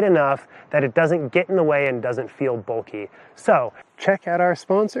just light enough that it doesn't get in the way and doesn't feel bulky. So check out our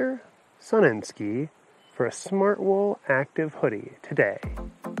sponsor, Sun & Ski, for a Smartwool Active Hoodie today.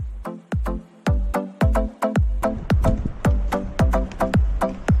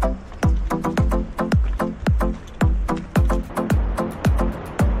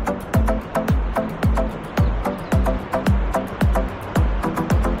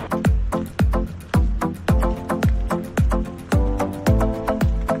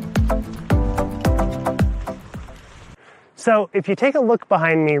 So if you take a look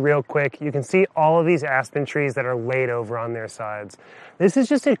behind me real quick, you can see all of these aspen trees that are laid over on their sides. This is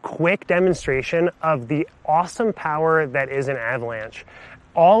just a quick demonstration of the awesome power that is an avalanche.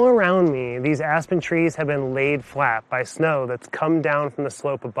 All around me, these aspen trees have been laid flat by snow that's come down from the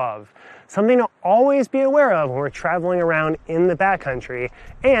slope above. Something to always be aware of when we're traveling around in the backcountry.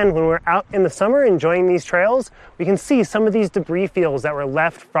 And when we're out in the summer enjoying these trails, we can see some of these debris fields that were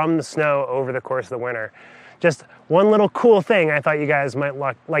left from the snow over the course of the winter. Just one little cool thing I thought you guys might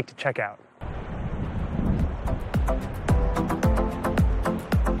like to check out.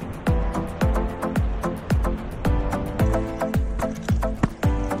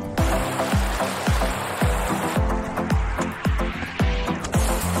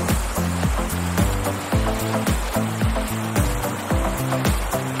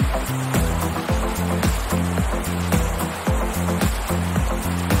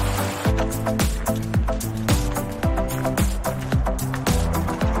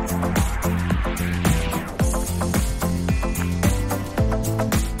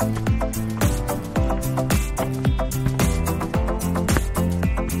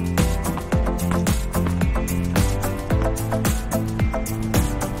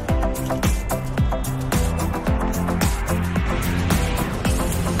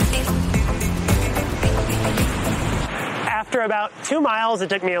 After about 2 miles, it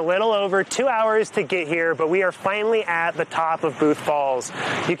took me a little over 2 hours to get here, but we are finally at the top of Booth Falls.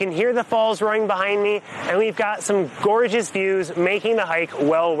 You can hear the falls roaring behind me, and we've got some gorgeous views, making the hike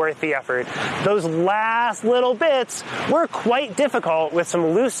well worth the effort. Those last little bits were quite difficult with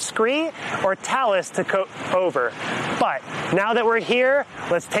some loose scree or talus to coat over. But now that we're here,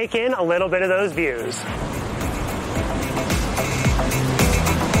 let's take in a little bit of those views.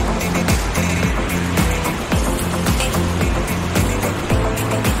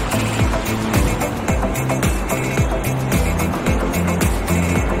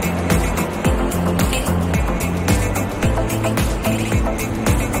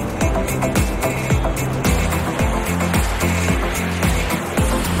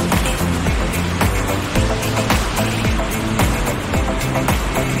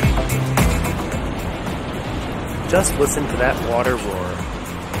 Just listen to that water roar.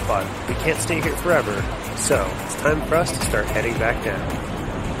 But we can't stay here forever, so it's time for us to start heading back down.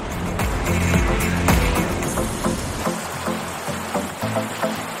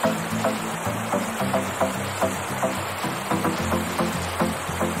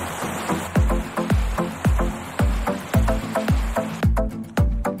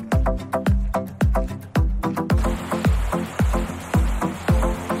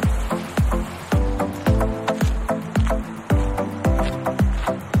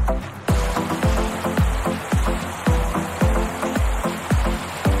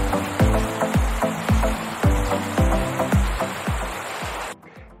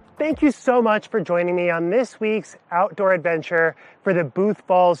 thank you so much for joining me on this week's outdoor adventure for the Booth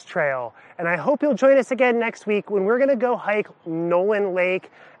Falls Trail. And I hope you'll join us again next week when we're going to go hike Nolan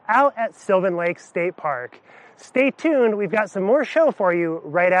Lake out at Sylvan Lake State Park. Stay tuned. We've got some more show for you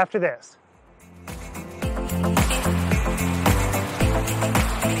right after this.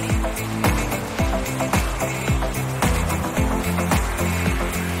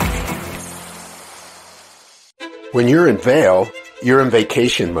 When you're in Vail, you're in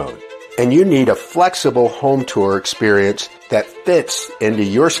vacation mode, and you need a flexible home tour experience that fits into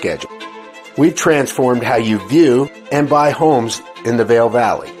your schedule. We've transformed how you view and buy homes in the Vail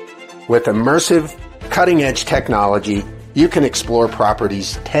Valley. With immersive, cutting-edge technology, you can explore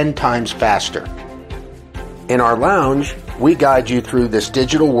properties 10 times faster. In our lounge, we guide you through this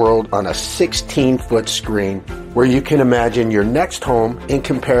digital world on a 16-foot screen where you can imagine your next home in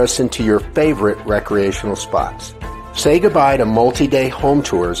comparison to your favorite recreational spots. Say goodbye to multi-day home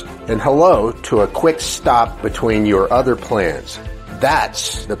tours and hello to a quick stop between your other plans.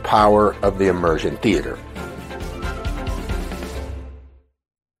 That's the power of the Immersion Theater.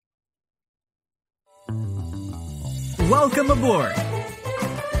 Welcome aboard!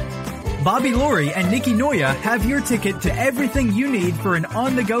 Bobby Laurie and Nikki Noya have your ticket to everything you need for an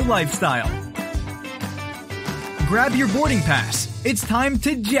on-the-go lifestyle. Grab your boarding pass. It's time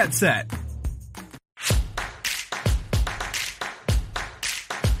to jet set.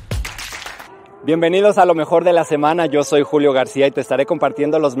 Bienvenidos a lo mejor de la semana. Yo soy Julio García y te estaré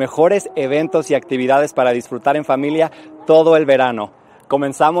compartiendo los mejores eventos y actividades para disfrutar en familia todo el verano.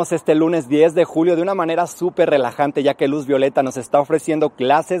 Comenzamos este lunes 10 de julio de una manera súper relajante, ya que Luz Violeta nos está ofreciendo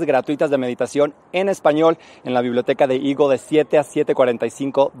clases gratuitas de meditación en español en la biblioteca de Eagle de 7 a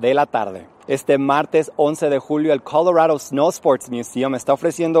 7:45 de la tarde. Este martes 11 de julio, el Colorado Snow Sports Museum está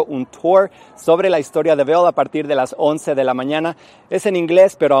ofreciendo un tour sobre la historia de Vail a partir de las 11 de la mañana. Es en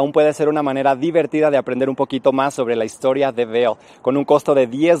inglés, pero aún puede ser una manera divertida de aprender un poquito más sobre la historia de Vail, con un costo de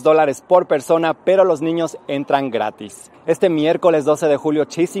 $10 por persona, pero los niños entran gratis. Este miércoles 12 de julio,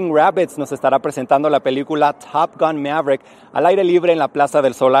 Chasing Rabbits nos estará presentando la película Top Gun Maverick al aire libre en la Plaza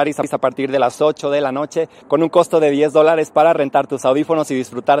del Solaris a partir de las 8 de la noche, con un costo de $10 para rentar tus audífonos y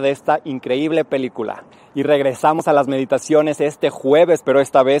disfrutar de esta increíble película. Y regresamos a las meditaciones este jueves, pero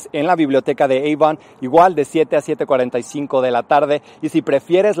esta vez en la biblioteca de Avon, igual de 7 a 7:45 de la tarde. Y si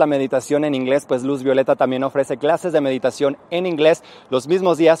prefieres la meditación en inglés, pues Luz Violeta también ofrece clases de meditación en inglés los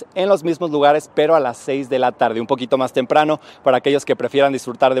mismos días, en los mismos lugares, pero a las 6 de la tarde, un poquito más temprano para aquellos que prefieran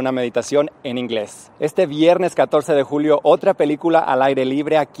disfrutar de una meditación en inglés. Este viernes 14 de julio, otra película al aire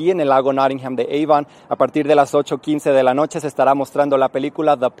libre aquí en el lago Nottingham de Avon. A partir de las 8:15 de la noche se estará mostrando la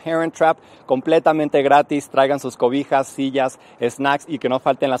película The Parent Trap, completamente gratis. Traigan sus cobijas, sillas, snacks y que no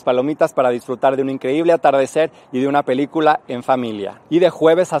falten las palomitas para disfrutar de un increíble atardecer y de una película en familia. Y de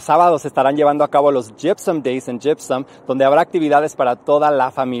jueves a sábado se estarán llevando a cabo los Gypsum Days en Gypsum, donde habrá actividades para toda la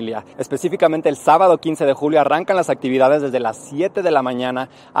familia. Específicamente el sábado 15 de julio arrancan las actividades desde las 7 de la mañana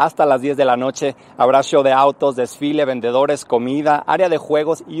hasta las 10 de la noche. Habrá show de autos, desfile, vendedores, comida, área de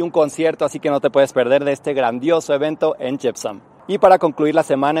juegos y un concierto, así que no te puedes perder de este grandioso evento en Gypsum. Y para concluir la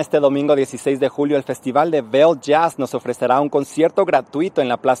semana, este domingo 16 de julio, el Festival de Vail Jazz nos ofrecerá un concierto gratuito en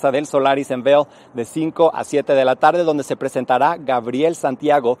la Plaza del Solaris en Vail de 5 a 7 de la tarde, donde se presentará Gabriel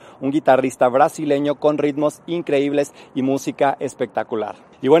Santiago, un guitarrista brasileño con ritmos increíbles y música espectacular.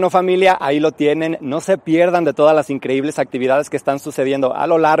 Y bueno, familia, ahí lo tienen. No se pierdan de todas las increíbles actividades que están sucediendo a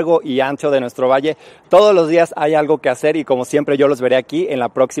lo largo y ancho de nuestro valle. Todos los días hay algo que hacer y como siempre yo los veré aquí en la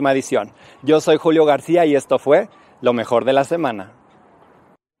próxima edición. Yo soy Julio García y esto fue Lo Mejor de la Semana.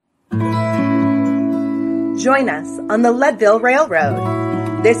 Join us on the Leadville Railroad.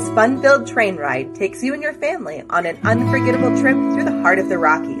 This fun-filled train ride takes you and your family on an unforgettable trip through the heart of the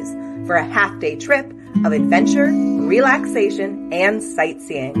Rockies for a half-day trip of adventure, relaxation, and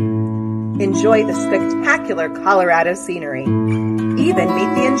sightseeing. Enjoy the spectacular Colorado scenery. Even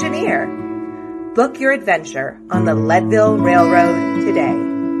meet the engineer. Book your adventure on the Leadville Railroad today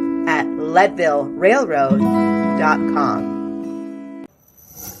at leadvillerailroad.com.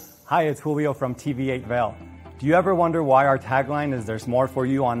 Hi, it's Julio from TV8 Vail. Do you ever wonder why our tagline is "There's more for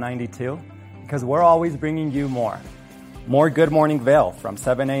you on 92"? Because we're always bringing you more. More Good Morning Vail from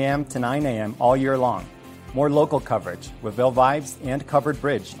 7 a.m. to 9 a.m. all year long. More local coverage with Vail Vibes and Covered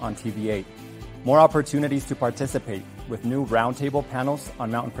Bridge on TV8. More opportunities to participate with new roundtable panels on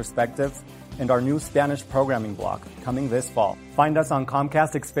mountain perspectives and our new Spanish programming block coming this fall. Find us on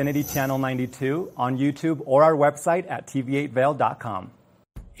Comcast Xfinity Channel 92, on YouTube, or our website at tv8vail.com.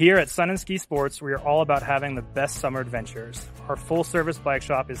 Here at Sun and Ski Sports, we are all about having the best summer adventures. Our full-service bike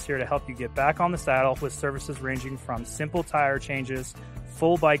shop is here to help you get back on the saddle with services ranging from simple tire changes,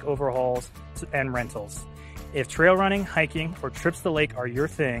 full bike overhauls, and rentals. If trail running, hiking, or trips to the lake are your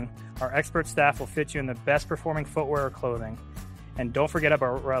thing, our expert staff will fit you in the best performing footwear or clothing. And don't forget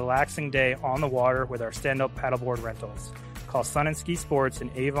about a relaxing day on the water with our stand-up paddleboard rentals. Call Sun and Ski Sports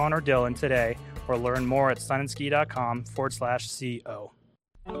in Avon or Dillon today, or learn more at sunandski.com/CO.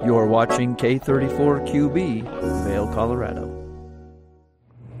 You're watching K34QB, Vail, Colorado.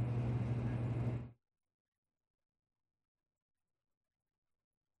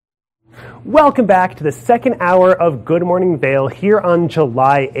 Welcome back to the second hour of Good Morning Vail here on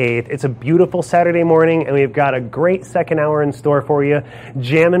July 8th. It's a beautiful Saturday morning, and we've got a great second hour in store for you.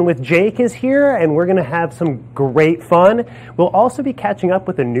 Jammin' with Jake is here, and we're going to have some great fun. We'll also be catching up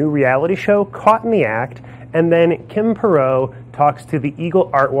with a new reality show, Caught in the Act, and then Kim Perot talks to the Eagle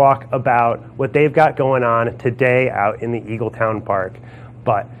Art Walk about what they've got going on today out in the Eagletown Park.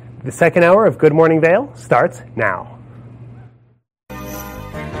 But the second hour of Good Morning Vail starts now.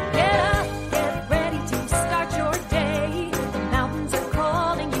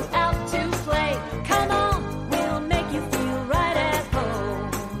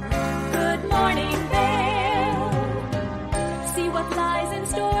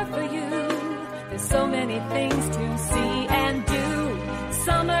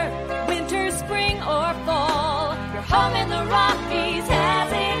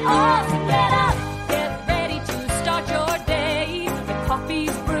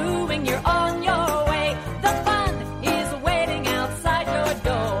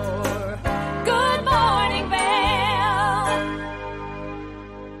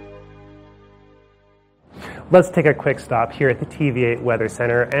 Let's take a quick stop here at the TV8 Weather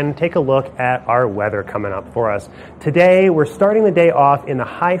Center and take a look at our weather coming up for us. Today, we're starting the day off in the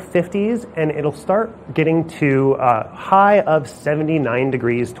high 50s, and it'll start getting to a high of 79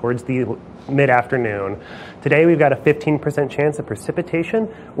 degrees towards the mid-afternoon. Today, we've got a 15% chance of precipitation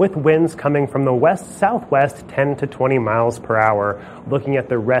with winds coming from the west-southwest 10 to 20 miles per hour. Looking at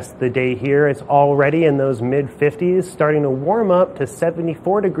the rest of the day here, it's already in those mid-50s, starting to warm up to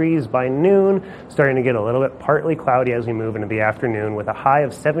 74 degrees by noon, starting to get a little bit partly cloudy as we move into the afternoon with a high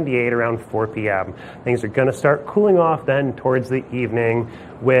of 78 around 4 p.m. Things are going to start cooling off then towards the evening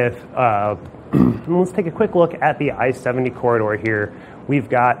with, let's take a quick look at the I-70 corridor here. We've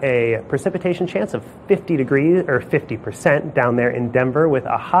got a precipitation chance of 50 degrees or 50% down there in Denver with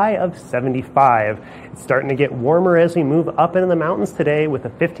a high of 75. It's starting to get warmer as we move up into the mountains today with a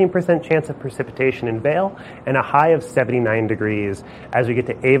 15% chance of precipitation in Vail and a high of 79 degrees. As we get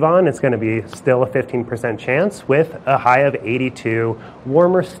to Avon, it's going to be still a 15% chance with a high of 82.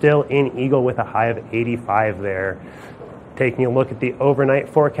 Warmer still in Eagle with a high of 85 there. Taking a look at the overnight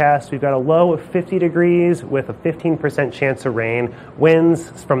forecast, we've got a low of 50 degrees with a 15% chance of rain,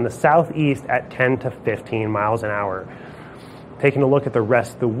 winds from the southeast at 10 to 15 miles an hour. Taking a look at the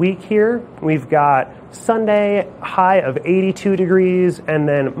rest of the week here, we've got Sunday, high of 82 degrees, and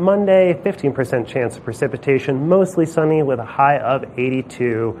then Monday, 15% chance of precipitation, mostly sunny with a high of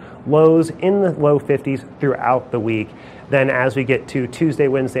 82, lows in the low 50s throughout the week. Then as we get to Tuesday,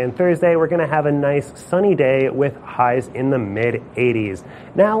 Wednesday, and Thursday, we're going to have a nice sunny day with highs in the mid-80s.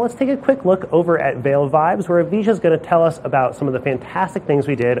 Now let's take a quick look over at Vail Vibes, where Avisha's going to tell us about some of the fantastic things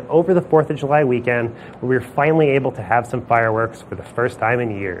we did over the 4th of July weekend, where we were finally able to have some fireworks for the first time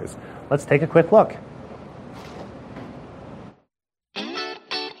in years. Let's take a quick look.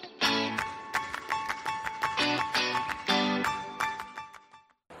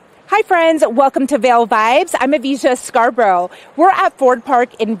 Hi friends, welcome to Vail Vibes. I'm Avisha Scarborough. We're at Ford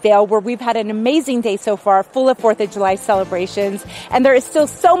Park in Vail, where we've had an amazing day so far, full of 4th of July celebrations, and there is still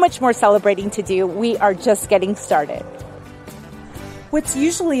so much more celebrating to do. We are just getting started. What's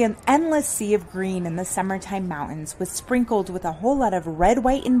usually an endless sea of green in the summertime mountains was sprinkled with a whole lot of red,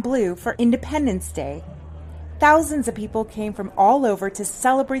 white, and blue for Independence Day. Thousands of people came from all over to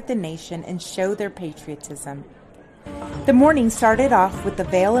celebrate the nation and show their patriotism. The morning started off with the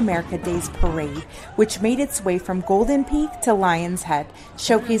Vail America Days Parade, which made its way from Golden Peak to Lion's Head,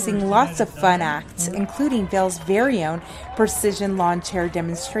 showcasing lots of fun acts, including Vail's very own Precision Lawn Chair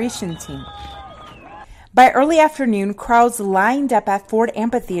demonstration team. By early afternoon, crowds lined up at Ford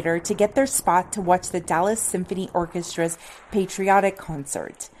Amphitheater to get their spot to watch the Dallas Symphony Orchestra's patriotic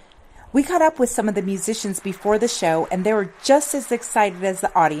concert. We caught up with some of the musicians before the show, and they were just as excited as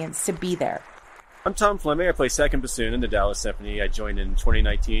the audience to be there. I'm Tom Fleming. I play second bassoon in the Dallas Symphony. I joined in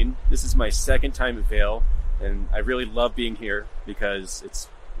 2019. This is my second time at Vail, and I really love being here because it's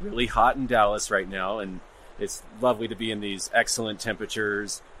really hot in Dallas right now, and it's lovely to be in these excellent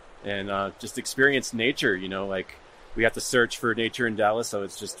temperatures and just experience nature. You know, like we have to search for nature in Dallas, so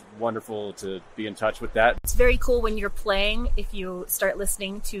it's just wonderful to be in touch with that. It's very cool when you're playing. If you start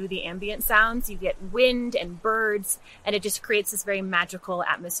listening to the ambient sounds, you get wind and birds, and it just creates this very magical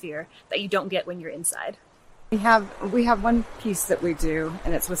atmosphere that you don't get when you're inside. We have one piece that we do,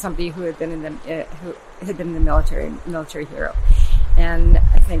 and it's with somebody who had been in the military hero, and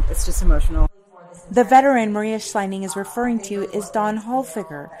I think it's just emotional. The veteran Maria Schleining is referring to is Dawn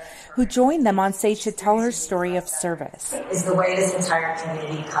Hallfigger, who joined them on stage to tell her story of service. Is the way this entire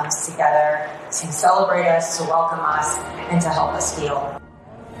community comes together to celebrate us, to welcome us, and to help us heal.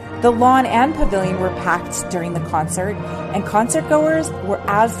 The lawn and pavilion were packed during the concert, and concertgoers were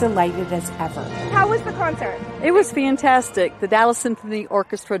as delighted as ever. How was the concert? It was fantastic. The Dallas Symphony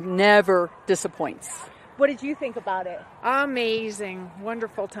Orchestra never disappoints. What did you think about it? Amazing.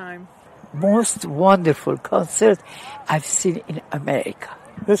 Wonderful time. Most wonderful concert I've seen in America.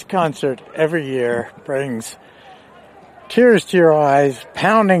 This concert every year brings tears to your eyes,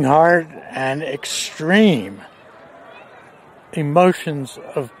 pounding heart, and extreme emotions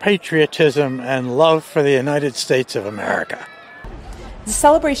of patriotism and love for the United States of America. The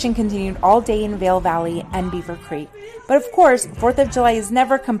celebration continued all day in Vail Valley and Beaver Creek. But of course, 4th of July is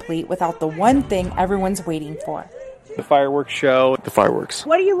never complete without the one thing everyone's waiting for. The fireworks show. The fireworks.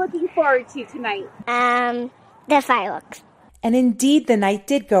 What are you looking forward to tonight? The fireworks. And indeed, the night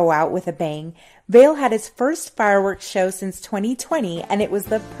did go out with a bang. Vail had its first fireworks show since 2020, and it was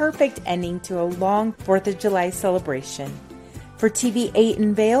the perfect ending to a long 4th of July celebration. For TV8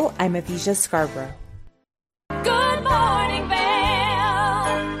 in Vail, I'm Avisha Scarborough. Good morning, Vail.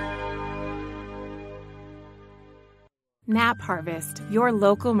 Knapp Harvest, your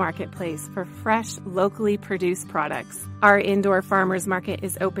local marketplace for fresh, locally produced products. Our indoor farmers market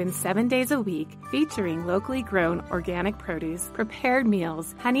is open 7 days a week, featuring locally grown organic produce, prepared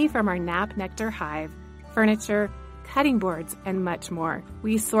meals, honey from our Knapp Nectar Hive, furniture, cutting boards, and much more.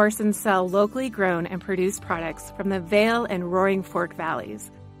 We source and sell locally grown and produced products from the Vail and Roaring Fork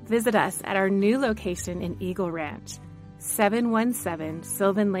Valleys. Visit us at our new location in Eagle Ranch, 717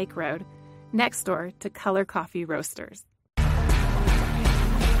 Sylvan Lake Road, next door to Color Coffee Roasters.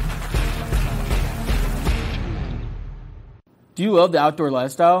 Do you love the outdoor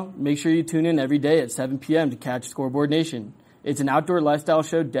lifestyle? Make sure you tune in every day at 7 p.m. to catch Scoreboard Nation. It's an outdoor lifestyle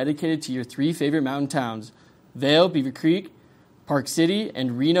show dedicated to your 3 favorite mountain towns, Vail, Beaver Creek, Park City,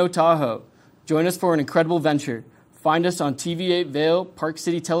 and Reno, Tahoe. Join us for an incredible venture. Find us on TV8 Vail, Park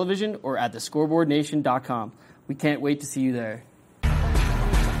City Television, or at thescoreboardnation.com. We can't wait to see you there.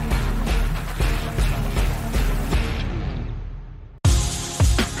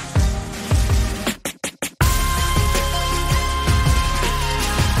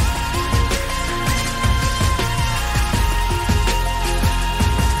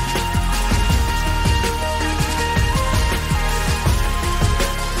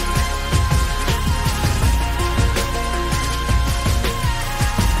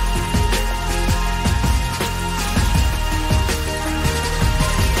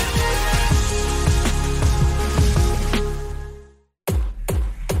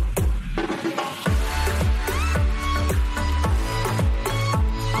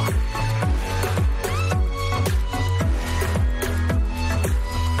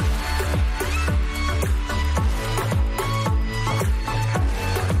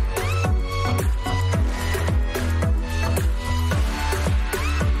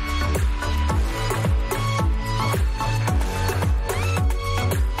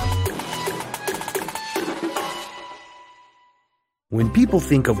 When people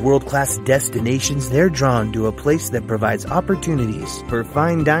think of world-class destinations, they're drawn to a place that provides opportunities for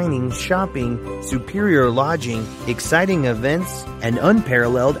fine dining, shopping, superior lodging, exciting events, and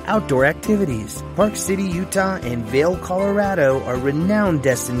unparalleled outdoor activities. Park City, Utah, and Vail, Colorado are renowned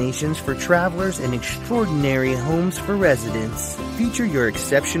destinations for travelers and extraordinary homes for residents. Feature your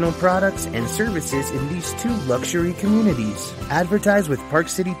exceptional products and services in these 2 luxury communities. Advertise with Park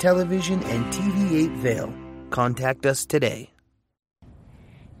City Television and TV8 Vail. Contact us today.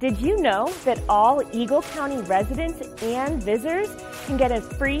 Did you know that all Eagle County residents and visitors can get a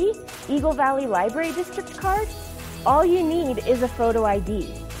free Eagle Valley Library District card? All you need is a photo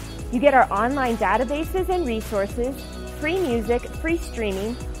ID. You get our online databases and resources, free music, free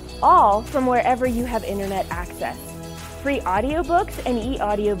streaming, all from wherever you have internet access. Free audiobooks and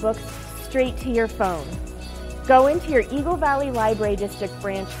e-audiobooks straight to your phone. Go into your Eagle Valley Library District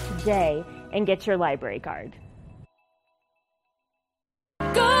branch today and get your library card.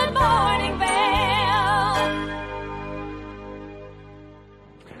 Good morning, Vail.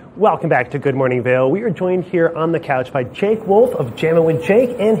 Welcome back to Good Morning Vail. We are joined here on the couch by Jake Wolf of Jammin' with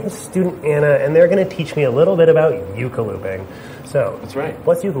Jake and his student Anna, and they're going to teach me a little bit about ukuluping. So, that's right.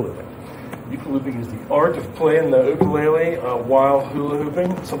 What's ukuluping? Ukuluping is the art of playing the ukulele while hula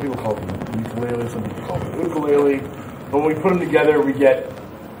hooping. Some people call it the ukulele, some people call it the ukulele. But when we put them together, we get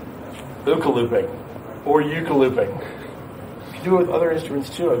ukuluping or ukuluping. You can do it with other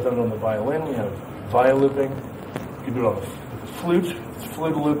instruments too. I've done it on the violin. We have violuping. You can do it on the flute. It's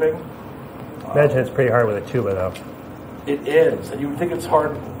flute looping. Imagine it's pretty hard with a tuba, though. It is, and you would think it's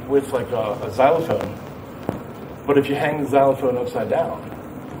hard with like a xylophone, but if you hang the xylophone upside down,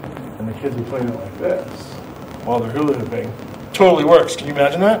 and the kids are playing it like this while they're hula hooping, totally works. Can you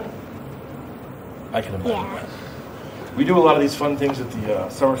imagine that? I can imagine that. We do a lot of these fun things at the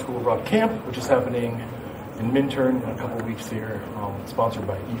Summer School of Rock Camp, which is happening in Minturn in a couple of weeks here, sponsored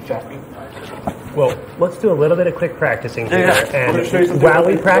by EFAC. Well, let's do a little bit of quick practicing here. Yeah. And while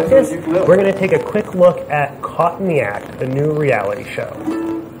we practice, we're going to take a quick look at Caught in the Act, a new reality show.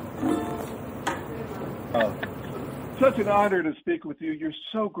 Such an honor to speak with you. You're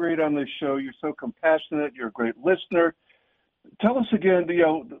so great on this show. You're so compassionate. You're a great listener. Tell us again,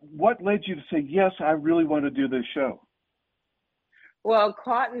 what led you to say, yes, I really want to do this show? Well,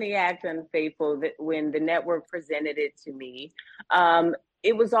 Caught in the Act, Unfaithful, that when the network presented it to me,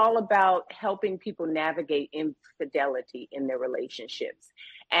 it was all about helping people navigate infidelity in their relationships.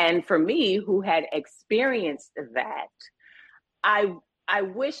 And for me, who had experienced that, I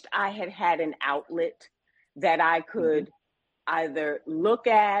wished I had had an outlet that I could either look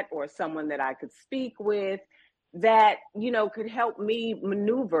at or someone that I could speak with that, could help me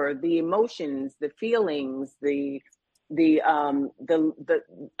maneuver the emotions, the feelings, the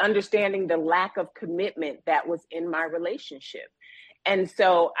understanding the lack of commitment that was in my relationship. And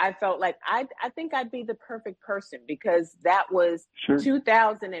so I felt like I think I'd be the perfect person, because that was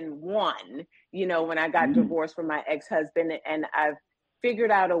 2001, when I got divorced from my ex-husband, and I've figured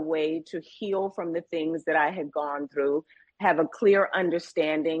out a way to heal from the things that I had gone through, have a clear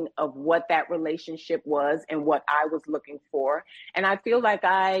understanding of what that relationship was and what I was looking for. And I feel like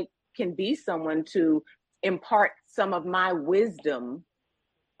I can be someone to impart some of my wisdom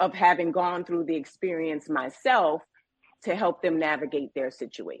of having gone through the experience myself to help them navigate their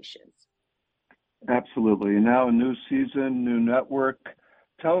situations. Absolutely. And now a new season, new network.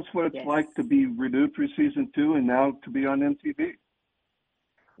 Tell us what it's like to be renewed for season 2 and now to be on MTV.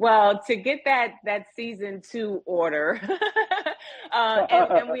 Well, to get that season 2 order,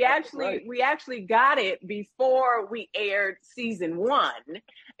 and we actually got it before we aired season 1.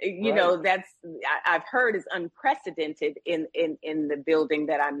 That's I've heard is unprecedented in the building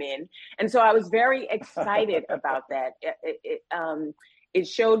that I'm in, and so I was very excited about that. It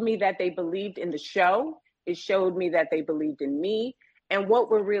showed me that they believed in the show. It showed me that they believed in me. And what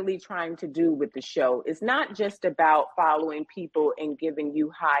we're really trying to do with the show is not just about following people and giving you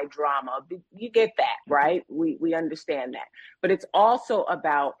high drama. You get that, right? We understand that. But it's also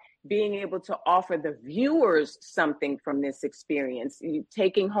about being able to offer the viewers something from this experience,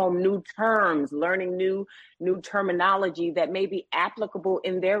 taking home new terms, learning new terminology that may be applicable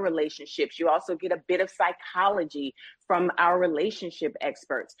in their relationships. You also get a bit of psychology from our relationship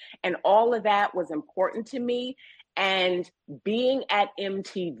experts. And all of that was important to me. And being at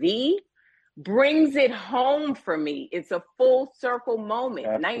MTV brings it home for me. It's a full circle moment.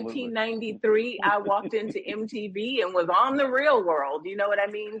 Absolutely. 1993, I walked into MTV and was on The Real World. You know what I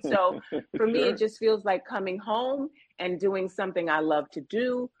mean? So for me, it just feels like coming home and doing something I love to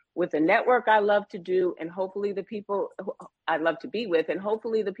do with a network I love to do, and hopefully the people I love to be with, and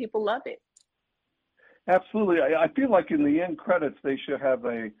hopefully the people love it. Absolutely. I feel like in the end credits, they should have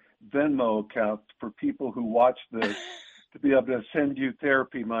a Venmo account for people who watch this to be able to send you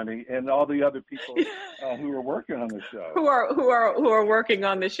therapy money, and all the other people who are working on the show. Who are working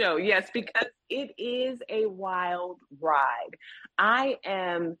on the show. Yes, because it is a wild ride. I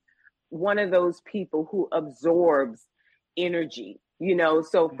am one of those people who absorbs energy,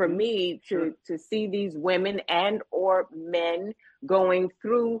 so for me to see these women and or men going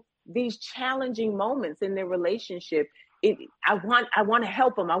through these challenging moments in their relationship, I want to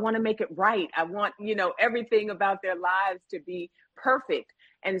help them. I want to make it right. I want, everything about their lives to be perfect.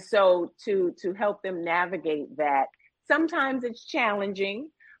 And so to help them navigate that, sometimes it's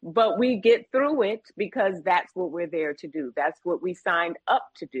challenging, but we get through it because that's what we're there to do. That's what we signed up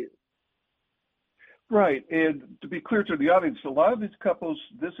to do. Right. And to be clear to the audience, a lot of these couples,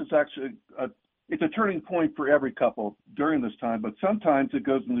 this is actually it's a turning point for every couple during this time, but sometimes it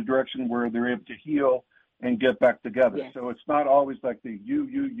goes in the direction where they're able to heal and get back together. Yes. So it's not always like the you,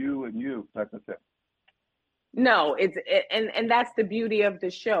 and you type of thing. No, and that's the beauty of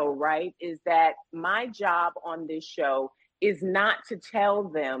the show, right? Is that my job on this show is not to tell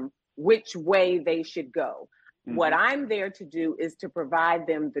them which way they should go. Mm-hmm. What I'm there to do is to provide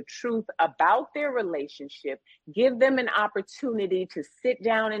them the truth about their relationship, give them an opportunity to sit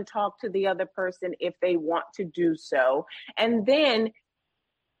down and talk to the other person if they want to do so, and then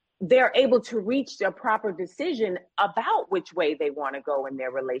they're able to reach a proper decision about which way they want to go in their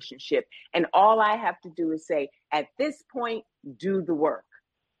relationship. And all I have to do is say, at this point, do the work.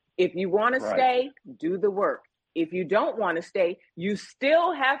 If you want to stay, do the work. If you don't want to stay, you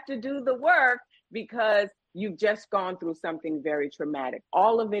still have to do the work because you've just gone through something very traumatic.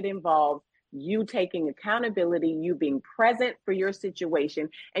 All of it involves you taking accountability, you being present for your situation,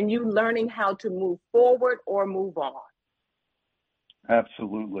 and you learning how to move forward or move on.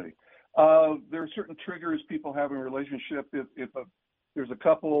 Absolutely. There are certain triggers people have in a relationship. If there's a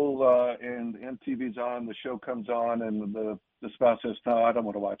couple and MTV's on, the show comes on, and the spouse says, "No, I don't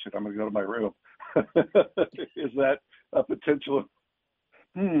want to watch it. I'm going to go to my room." Is that a potential?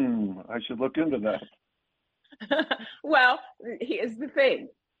 I should look into that. Well, here's the thing.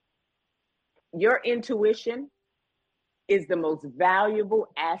 Your intuition is the most valuable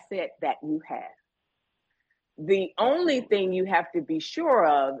asset that you have. The only thing you have to be sure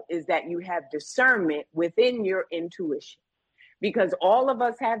of is that you have discernment within your intuition, because all of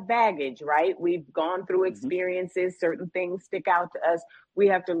us have baggage, right? We've gone through experiences, certain things stick out to us. We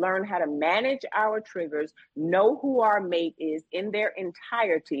have to learn how to manage our triggers, know who our mate is in their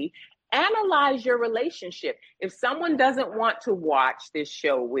entirety, analyze your relationship. If someone doesn't want to watch this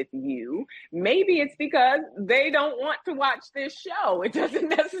show with you, maybe it's because they don't want to watch this show. It doesn't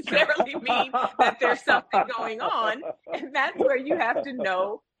necessarily mean that there's something going on. And that's where you have to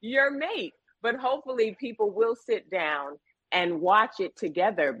know your mate. But hopefully people will sit down and watch it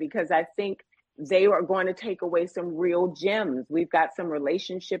together, because I think they are going to take away some real gems. We've got some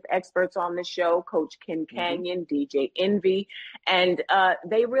relationship experts on the show, Coach Ken Canyon, DJ Envy, and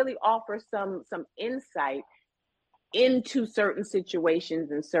they really offer some insight into certain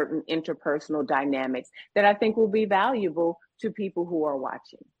situations and certain interpersonal dynamics that I think will be valuable to people who are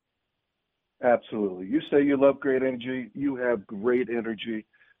watching. Absolutely. You say you love great energy. You have great energy.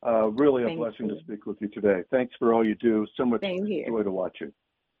 Really a blessing to speak with you today. Thanks for all you do. So much joy to watch you.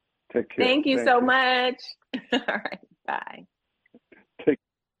 Take care. Thank you so much. All right. Bye.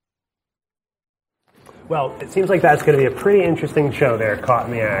 Well, it seems like that's going to be a pretty interesting show there, Caught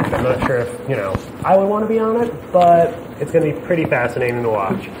in the Act. I'm not sure if, I would want to be on it, but it's going to be pretty fascinating to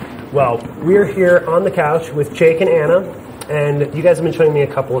watch. Well, we're here on the couch with Jake and Anna, and you guys have been showing me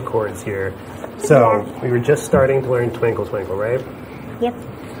a couple of chords here. So we were just starting to learn Twinkle Twinkle, right? Yep.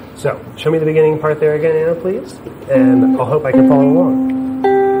 So show me the beginning part there again, Anna, please. And I'll hope I can follow along.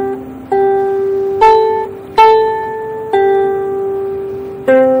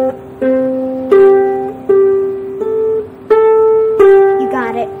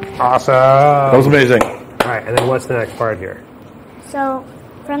 Awesome. That was amazing. All right, and then what's the next part here? So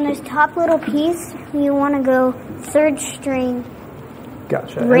from this top little piece, you want to go third string.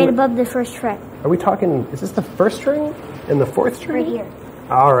 Gotcha. Right above the first fret. Are we talking, is this the first string and the fourth string? Right here.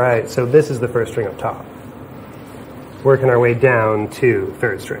 All right, so this is the first string up top. Working our way down to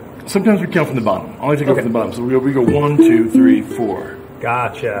third string. Sometimes we count from the bottom. I like to go from the bottom. So we go 1, 2, 3, 4.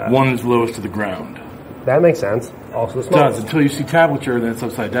 Gotcha. 1 is lowest to the ground. That makes sense. Also the smallest. It does, until you see tablature, then it's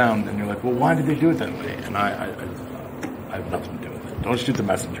upside down, and you're like, well, why did they do it that way? And I have nothing to do with it. Don't shoot the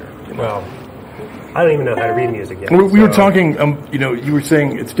messenger. Well, I don't even know how to read music yet. We were talking, you were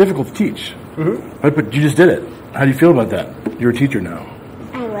saying it's difficult to teach. Mm-hmm. Right, but you just did it. How do you feel about that? You're a teacher now.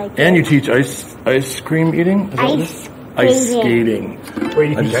 I like it. And you teach ice cream eating? Ice skating. Where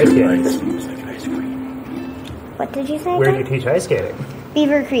do you teach ice skating? Ice cream. What did you say? Where do you teach ice skating?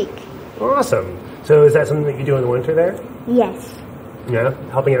 Beaver Creek. Awesome. So is that something that you do in the winter there? Yes. Yeah?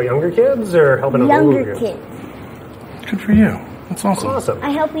 Helping out younger kids or helping out older kids? Good for you. That's awesome. Awesome.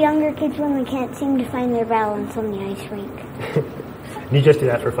 I help younger kids when they can't seem to find their balance on the ice rink. You just do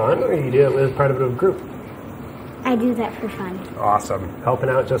that for fun, or you do it as part of a group? I do that for fun. Awesome. Helping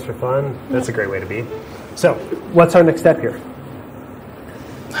out just for fun? That's a great way to be. So, what's our next step here?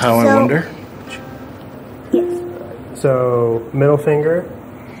 I wonder? Yes. So, middle finger?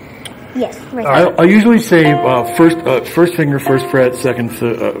 Yes, right. I usually say first finger, first fret, second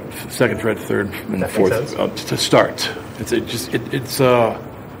fret, third, and fourth to start. It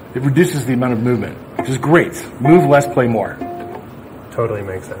reduces the amount of movement, which is great. Move less, play more. Totally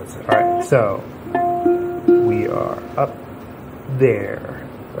makes sense. All right, so we are up there,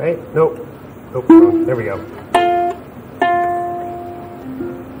 right? Nope. Wrong. There we go.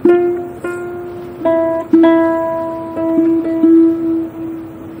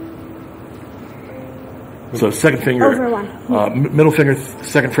 So second finger, Over one. middle finger,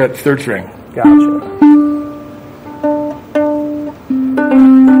 second fret, third string. Gotcha.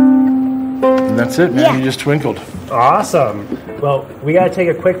 And that's it, man. Yeah. You just twinkled. Awesome. Well, we got to take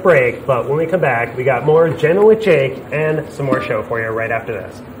a quick break, but when we come back, we got more Jamming with Jake and some more show for you right after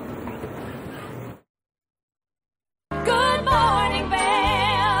this. Good morning, Vale.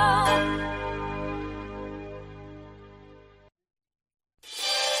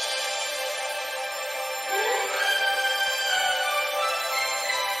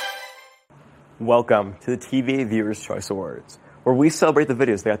 Welcome to the TV Viewers' Choice Awards, where we celebrate the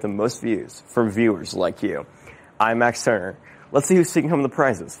videos that got the most views from viewers like you. I'm Max Turner. Let's see who's taking home the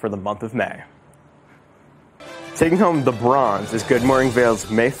prizes for the month of May. Taking home the bronze is Good Morning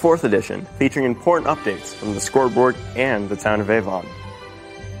Vale's May 4th edition, featuring important updates from the scoreboard and the town of Avon.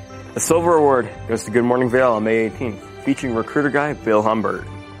 The silver award goes to Good Morning Vale on May 18th, featuring recruiter guy Bill Humbert.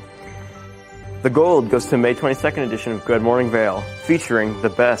 The gold goes to May 22nd edition of Good Morning Vale, featuring the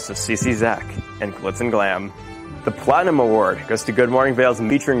best of CC Zach and Glitz and Glam. The Platinum Award goes to Good Morning Vale's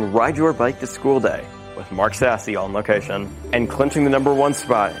featuring Ride Your Bike to School Day with Mark Sassy on location. And clinching the number 1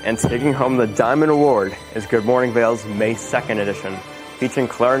 spot and taking home the Diamond Award is Good Morning Vale's May 2nd edition, featuring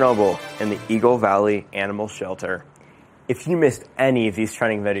Claire Noble in the Eagle Valley Animal Shelter. If you missed any of these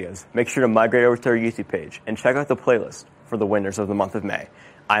trending videos, make sure to migrate over to our YouTube page and check out the playlist for the winners of the month of May.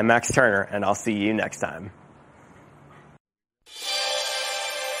 I'm Max Turner, and I'll see you next time.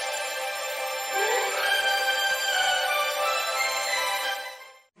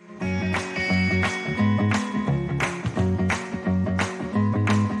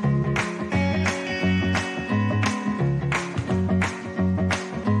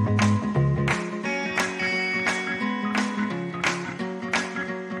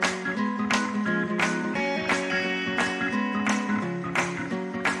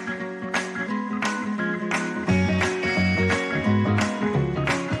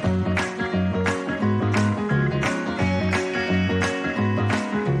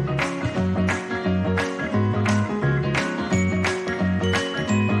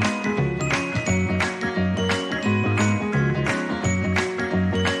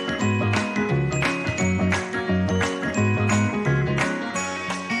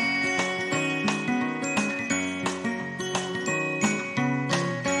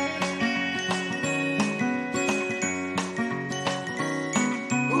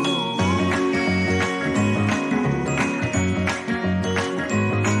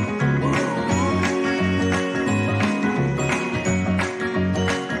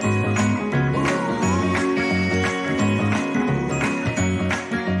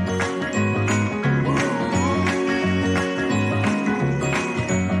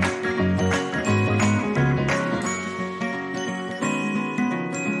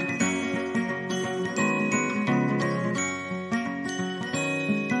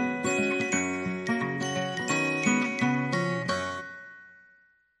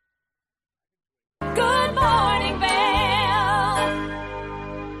 Good morning, Vale.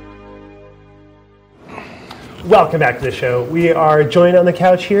 Welcome back to the show. We are joined on the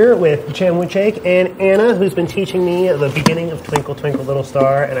couch here with Jam with Jake and Anna, who's been teaching me the beginning of Twinkle Twinkle Little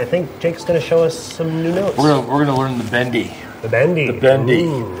Star, and I think Jake's going to show us some new notes. We're gonna learn the bendy. The bendy. The bendy.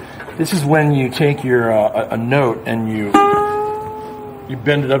 Ooh. This is when you take your a note and you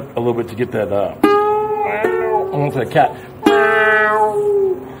bend it up a little bit to get that almost like a cat.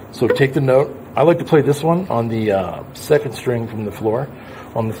 So take the note. I like to play this one on the second string from the floor,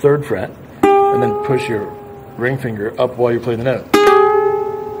 on the 3rd fret, and then push your ring finger up while you're playing the note.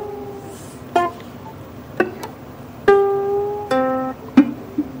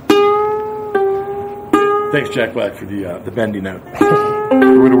 Thanks, Jack Black, for the bendy note.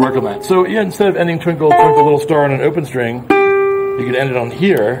 We're going to work on that. So yeah, instead of ending Twinkle Twinkle Little Star on an open string, you could end it on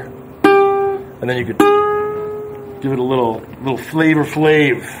here, and then you could give it a little flavor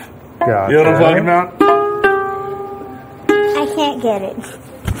flav. Gotcha. You know what I'm talking about? I can't get it.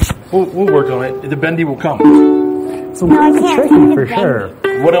 We'll work on it. The bendy will come. It's a little tricky for sure.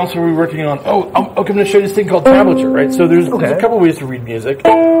 What else are we working on? Oh, I'm going to show you this thing called tablature, right? So there's a couple ways to read music.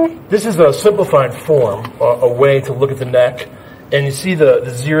 This is a simplified form, a way to look at the neck, and you see the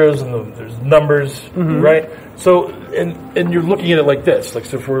zeros and there's numbers, right? So and you're looking at it like this. Like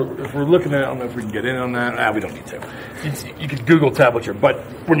so, if we're looking at it, I don't know if we can get in on that. We don't need to. You could Google tablature, but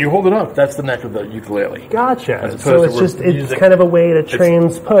when you hold it up, that's the neck of the ukulele. Gotcha. So it's kind of a way to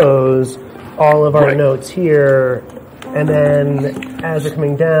transpose all of our notes here. And then, as they're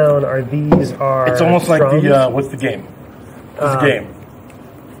coming down, these are It's almost strums? like the what's the game? What's the game?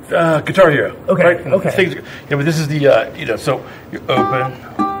 Guitar Hero. Okay. Right? Okay. Yeah, but this is the so you open.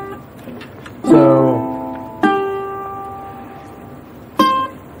 So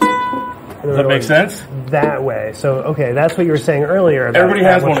Does that make sense? That way. So, okay, that's what you were saying earlier about Everybody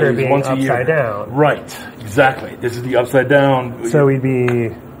has one of these being once a year. upside down. Right, exactly. This is the upside down. So we'd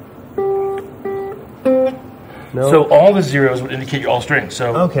be... No. So all the zeros would indicate all strings.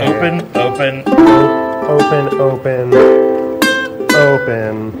 So Okay. open, open. Open, open,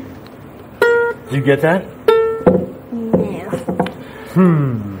 open. Do you get that?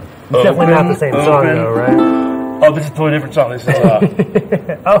 It's definitely not the same song, open. though, right? Oh, this is a totally different song. This is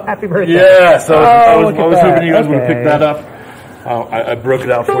Oh, happy birthday. yeah. So I was look at hoping you guys that. would have picked Okay. that up. I broke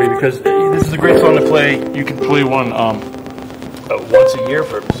it out for you because this is a great song to play. You can play one once a year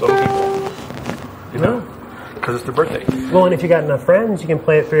for some people. You know, because it's their birthday. Well, and if you got enough friends, you can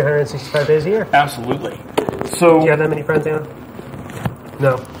play it 365 days a year. Absolutely. So, do you have that many friends, Anna?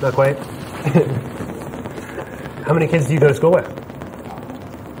 No, not quite. How many kids do you go to school with?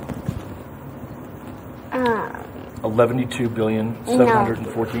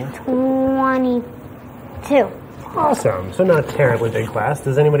 11,2,714. 22. Awesome. So not a terribly big class.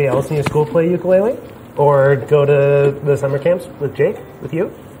 Does anybody else in your school play ukulele? Or go to the summer camps with Jake, with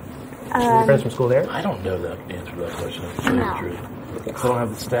you? Your friends from school there? I don't know the answer to that question. No. Because I don't have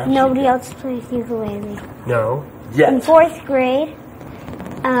the staff. Nobody else plays ukulele. No. In 4th grade,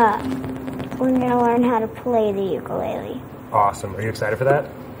 we're going to learn how to play the ukulele. Awesome. Are you excited for that?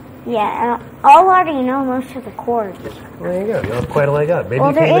 Yeah, I'll already know most of the chords. There you go. You have quite a leg up. Maybe Well,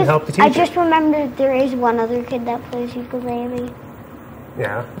 you can there even is- help the teacher. I just remembered there is one other kid that plays ukulele.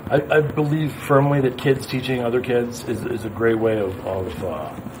 Yeah. I believe firmly that kids teaching other kids is a great way of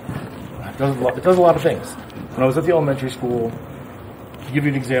it does a lot of things. When I was at the elementary school, to give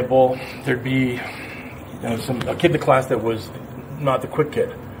you an example, there'd be a kid in the class that was not the quick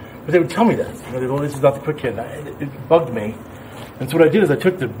kid. But they would tell me that. They'd go, this is not the quick kid. It bugged me. And so what I did is I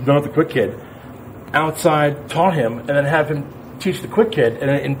took the not the quick kid outside, taught him, and then have him teach the quick kid, and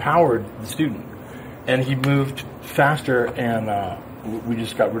it empowered the student. And he moved faster, and we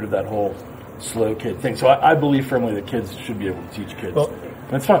just got rid of that whole slow kid thing. So I believe firmly that kids should be able to teach kids. Well,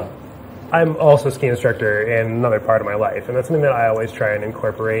 and it's fun. I'm also a ski instructor in another part of my life, and that's something that I always try and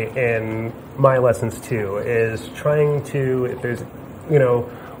incorporate in my lessons too, is trying to, if there's,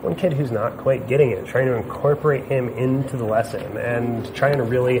 one kid who's not quite getting it, trying to incorporate him into the lesson and trying to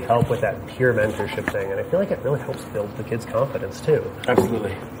really help with that peer mentorship thing. And I feel like it really helps build the kid's confidence too.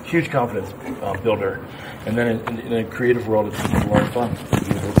 Absolutely. Huge confidence builder. And then in a creative world, it's a lot of fun to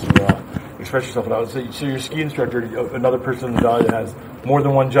be able to express yourself. And I would say, so you're a ski instructor, another person in the valley that has more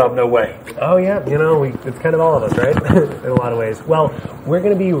than one job, no way. Oh yeah, it's kind of all of us, right? In a lot of ways. Well, we're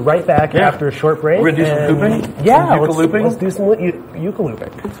going to be right back after a short break. We're going to do some looping? Yeah, Some uke-looping? let's do some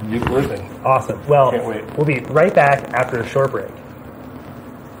uke-looping. Some uke-looping. Awesome. Well, Can't wait. We'll be right back after a short break.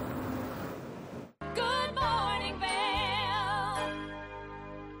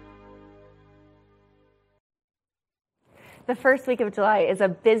 The first week of July is a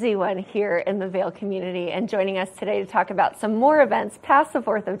busy one here in the Vail community, and joining us today to talk about some more events past the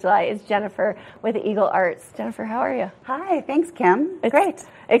 4th of July is Jennifer with Eagle Arts. Jennifer, how are you? Hi, thanks, Kim. It's great.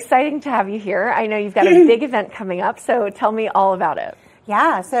 Exciting to have you here. I know you've got a big event coming up, so tell me all about it.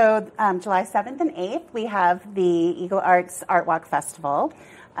 Yeah, so July 7th and 8th, we have the Eagle Arts Art Walk Festival.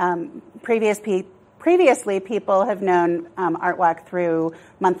 Previously, people have known Art Walk through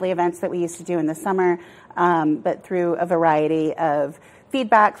monthly events that we used to do in the summer, but through a variety of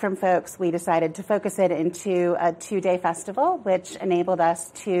feedback from folks, we decided to focus it into a 2-day festival, which enabled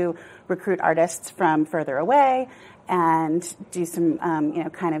us to recruit artists from further away and do some,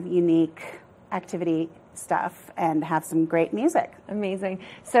 kind of unique activity stuff and have some great music. Amazing.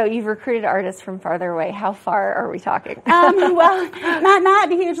 So you've recruited artists from farther away. How far are we talking? Well, not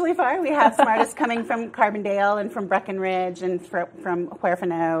hugely far. We have some artists coming from Carbondale and from Breckenridge and from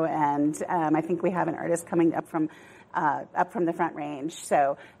Huerfano, and I think we have an artist coming up from the Front Range.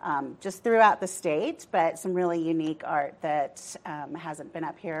 So just throughout the state, but some really unique art that hasn't been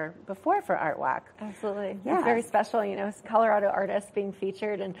up here before for Art Walk. Absolutely. Yeah. It's very special, it's Colorado artists being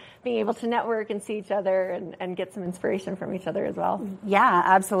featured and being able to network and see each other and get some inspiration from each other as well. Yeah,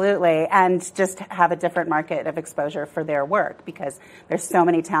 absolutely. And just have a different market of exposure for their work, because there's so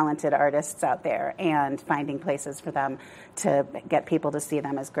many talented artists out there, and finding places for them to get people to see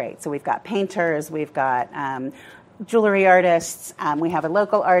them is great. So we've got painters, we've got jewelry artists. We have a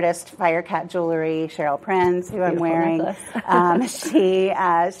local artist, Firecat Jewelry, Cheryl Prinz, who I'm wearing.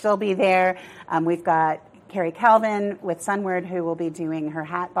 She'll be there. We've got Carrie Calvin with Sunward, who will be doing her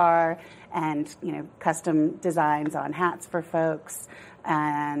hat bar and custom designs on hats for folks.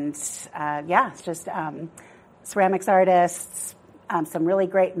 And it's just ceramics artists. some really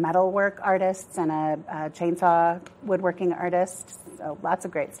great metalwork artists and a chainsaw woodworking artist. So lots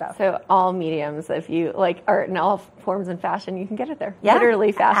of great stuff. So all mediums, if you like art in all forms and fashion, you can get it there. Yeah,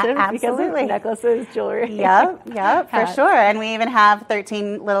 literally fashion absolutely. because of necklaces, jewelry. Yep, for sure. And we even have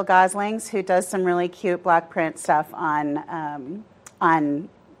 13 Little Goslings who does some really cute block print stuff on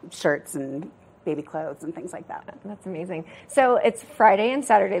shirts and baby clothes and things like that. That's amazing. So it's Friday and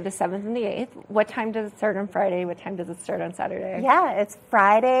Saturday, the 7th and the 8th. What time does it start on Friday? What time does it start on Saturday? Yeah, it's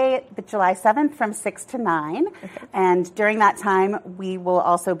Friday, July 7th from 6 to 9. Okay. And during that time, we will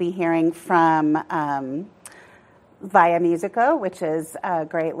also be hearing from Via Musico, which is a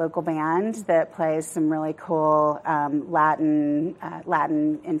great local band that plays some really cool Latin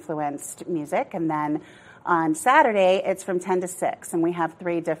influenced music. And then on Saturday, it's from 10 to 6, and we have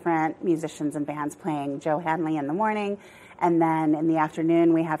 3 different musicians and bands playing. Joe Hanley in the morning, and then in the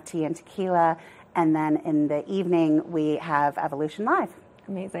afternoon, we have Tea and Tequila, and then in the evening, we have Evolution Live.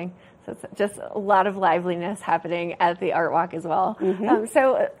 Amazing. So it's just a lot of liveliness happening at the Art Walk as well. Mm-hmm.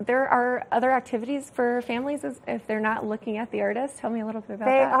 So there are other activities for families if they're not looking at the artist. Tell me a little bit about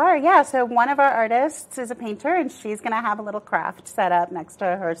that. They are, yeah. So one of our artists is a painter, and she's going to have a little craft set up next to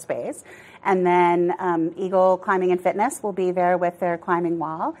her space. And then Eagle Climbing and Fitness will be there with their climbing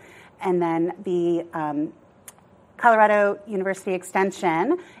wall. And then the Colorado University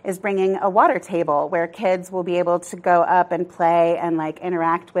Extension is bringing a water table where kids will be able to go up and play and like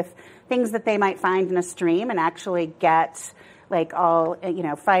interact with things that they might find in a stream and actually get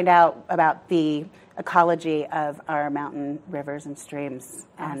find out about the ecology of our mountain rivers and streams.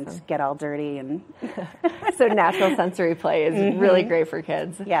 Awesome. And get all dirty and so natural sensory play is really great for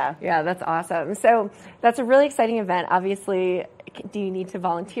kids. Yeah, that's awesome. So that's a really exciting event. Obviously, do you need to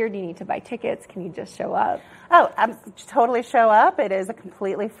volunteer? Do you need to buy tickets? Can you just show up? Oh, totally show up. It is a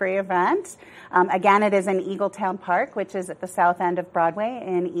completely free event. Again, it is in Eagletown Park, which is at the south end of Broadway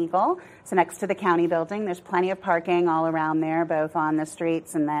in Eagle. So next to the county building. There's plenty of parking all around there, both on the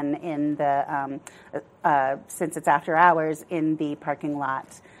streets and then in the, since it's after hours, in the parking lot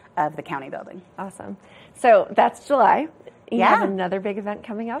of the county building. Awesome. So that's July. You Yeah. have another big event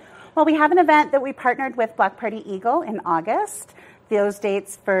coming up? Well, we have an event that we partnered with Block Party Eagle in August. Those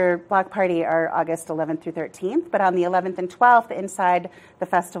dates for Block Party are August 11th through 13th, but on the 11th and 12th inside the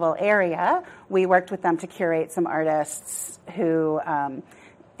festival area, we worked with them to curate some artists who,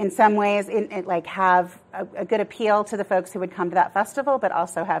 in some ways, have a good appeal to the folks who would come to that festival, but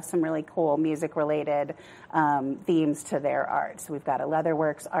also have some really cool music-related themes to their art. So we've got a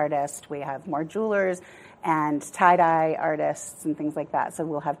leatherworks artist, we have more jewelers, and tie-dye artists and things like that. So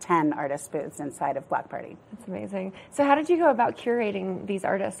we'll have 10 artist booths inside of Block Party. That's amazing. So how did you go about curating these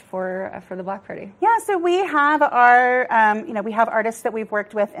artists for the Block Party? Yeah, so we have our, we have artists that we've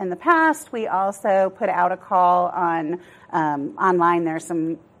worked with in the past. We also put out a call on online. There's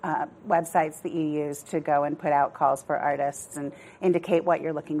some websites that you use to go and put out calls for artists and indicate what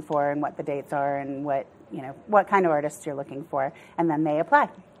you're looking for and what the dates are and what kind of artists you're looking for, and then they apply.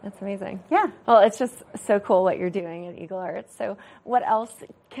 That's amazing. Yeah. Well, it's just so cool what you're doing at Eagle Arts. So what else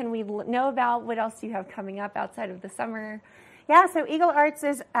can we know about? What else do you have coming up outside of the summer? Yeah, so Eagle Arts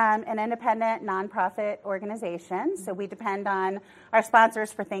is an independent nonprofit organization. So we depend on our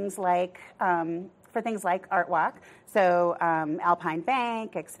sponsors for things like Art Walk. So Alpine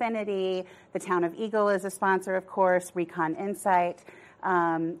Bank, Xfinity, the Town of Eagle is a sponsor, of course, Recon Insight.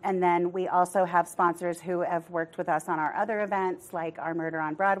 And then we also have sponsors who have worked with us on our other events, like our Murder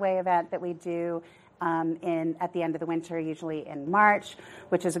on Broadway event that we do at the end of the winter, usually in March,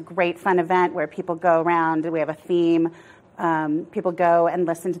 which is a great fun event where people go around. We have a theme. People go and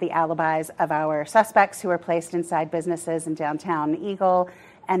listen to the alibis of our suspects who are placed inside businesses in downtown Eagle,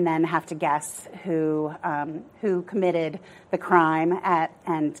 and then have to guess who committed the crime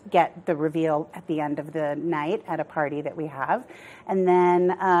and get the reveal at the end of the night at a party that we have. And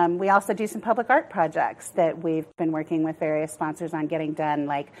then we also do some public art projects that we've been working with various sponsors on getting done,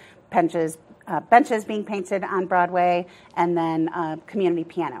 like benches being painted on Broadway, and then community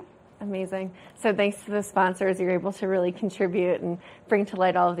piano. Amazing. So thanks to the sponsors, you're able to really contribute and bring to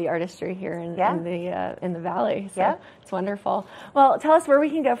light all of the artistry here in the Valley. So it's wonderful. Well, tell us where we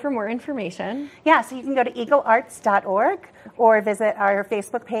can go for more information. Yeah, so you can go to eaglearts.org or visit our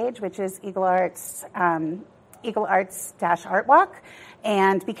Facebook page, which is Eagle Arts Eagle Arts-Art Walk.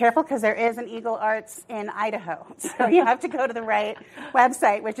 And be careful because there is an Eagle Arts in Idaho. So you have to go to the right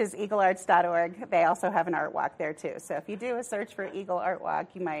website, which is eaglearts.org. They also have an art walk there too. So if you do a search for Eagle Art Walk,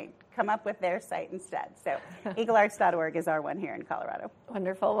 you might come up with their site instead. So eaglearts.org is our one here in Colorado.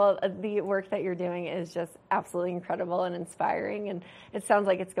 Wonderful. Well, the work that you're doing is just absolutely incredible and inspiring. And it sounds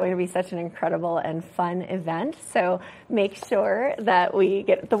like it's going to be such an incredible and fun event. So make sure that we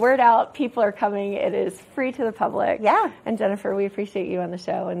get the word out. People are coming. It is free to the public. Yeah. And Jennifer, we appreciate you on the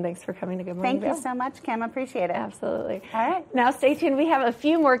show. And thanks for coming to Good Morning Thank Vail. you so much, Kim. Appreciate it. Absolutely. All right. Now stay tuned. We have a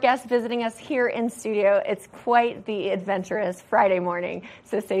few more guests visiting us here in studio. It's quite the adventurous Friday morning.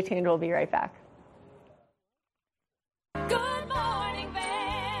 So stay tuned. We'll be right back. Good morning,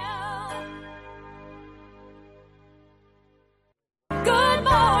 Vail. Good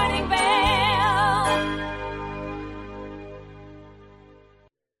morning, Vail.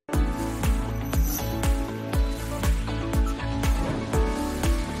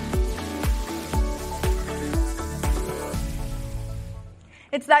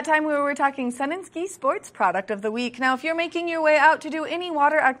 It's that time where we're talking Sun and Ski Sports Product of the Week. Now, if you're making your way out to do any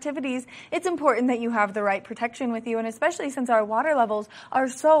water activities, it's important that you have the right protection with you, and especially since our water levels are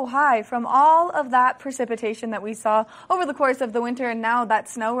so high from all of that precipitation that we saw over the course of the winter and now that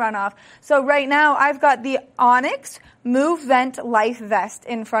snow runoff. So right now, I've got the Onyx Move Vent Life Vest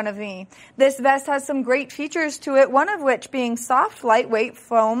in front of me. This vest has some great features to it, one of which being soft, lightweight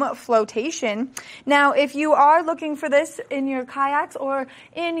foam flotation. Now, if you are looking for this in your kayaks or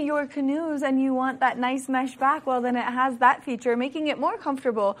in your canoes and you want that nice mesh back, well, then it has that feature, making it more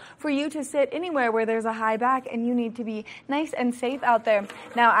comfortable for you to sit anywhere where there's a high back and you need to be nice and safe out there.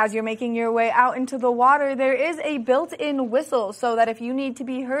 Now, as you're making your way out into the water, there is a built-in whistle so that if you need to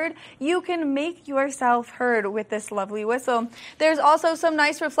be heard, you can make yourself heard with this lovely whistle. There's also some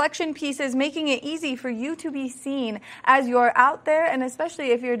nice reflection pieces, making it easy for you to be seen as you're out there, and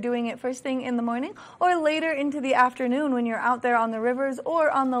especially if you're doing it first thing in the morning or later into the afternoon when you're out there on the rivers or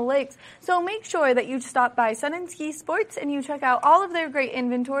on the lakes. So make sure that you stop by Sun and Ski Sports and you check out all of their great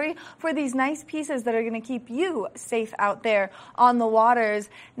inventory for these nice pieces that are going to keep you safe out there on the waters.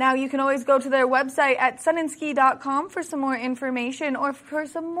 Now, you can always go to their website at sunandski.com for some more information or for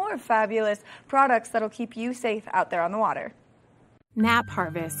some more fabulous products that'll keep you safe out there on the water. Nap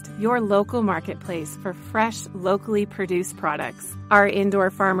Harvest, your local marketplace for fresh, locally produced products. Our indoor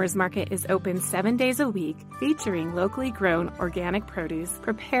farmers market is open 7 days a week, featuring locally grown organic produce,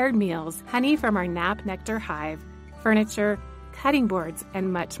 prepared meals, honey from our Nap Nectar hive, furniture, cutting boards,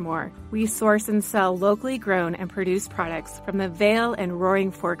 and much more. We source and sell locally grown and produced products from the Vail and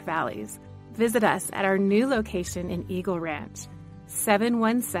Roaring Fork Valleys. Visit us at our new location in Eagle Ranch,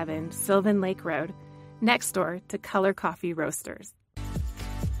 717 Sylvan Lake Road, next door to Color Coffee Roasters.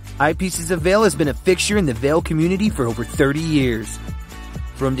 Eyepieces of Vail has been a fixture in the Vail community for over 30 years.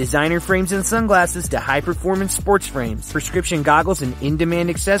 From designer frames and sunglasses to high-performance sports frames, prescription goggles, and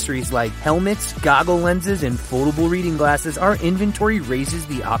in-demand accessories like helmets, goggle lenses, and foldable reading glasses, our inventory raises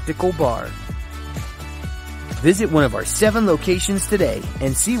the optical bar. Visit one of our 7 locations today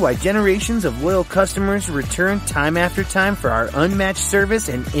and see why generations of loyal customers return time after time for our unmatched service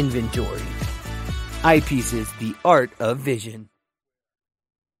and inventory. Eyepieces, the art of vision.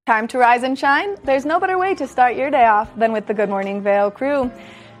 Time to rise and shine? There's no better way to start your day off than with the Good Morning Vail crew.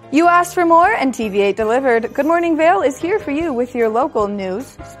 You asked for more and TV8 delivered. Good Morning Vail is here for you with your local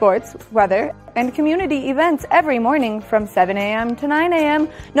news, sports, weather, and community events every morning from 7 a.m. to 9 a.m.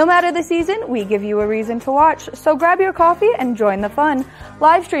 No matter the season, we give you a reason to watch. So grab your coffee and join the fun.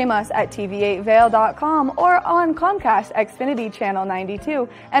 Live stream us at tv8vail.com or on Comcast Xfinity Channel 92.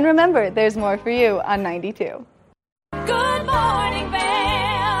 And remember, there's more for you on 92. Good morning, Vail.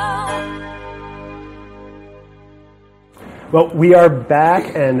 Well, we are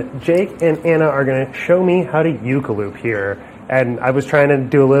back, and Jake and Anna are going to show me how to uke-a-loop here. And I was trying to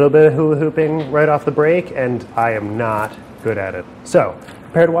do a little bit of hula hooping right off the break, and I am not good at it. So,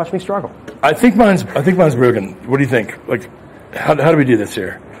 prepare to watch me struggle. I think mine's broken. What do you think? Like, how do we do this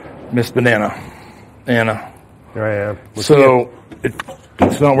here, Miss Banana, Anna? Here I am. So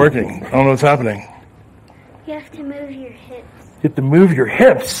it's not working. I don't know what's happening. You have to move your hips. You have to move your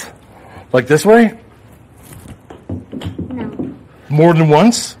hips, like this way. No. More than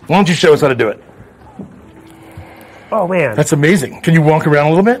once? Why don't you show us how to do it? Oh, man. That's amazing. Can you walk around a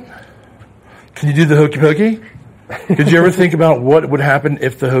little bit? Can you do the hokey pokey? Did you ever think about what would happen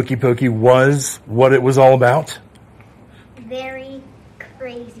if the hokey pokey was what it was all about? Very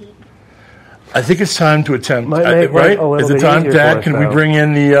crazy. I think it's time to attempt. Right? Is it time, Dad? Can we bring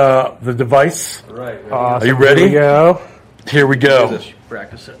in the device? Right. Awesome. Are you ready? Here we go. Here we go.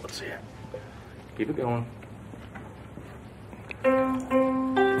 Practice it. Let's see. Keep it going.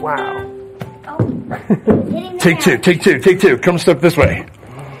 Wow. Take two. Come step this way.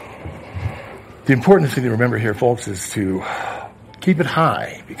 The important thing to remember here, folks, is to keep it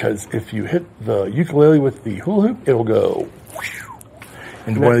high, because if you hit the ukulele with the hula hoop, it'll go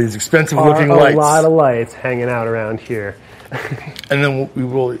into one of these expensive-looking lights. A lot of lights hanging out around here. And then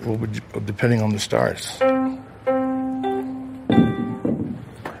we'll be depending on the stars.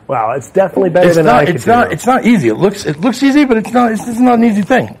 Wow, it's definitely better than I could do. It's not easy. It looks easy, but it's not an easy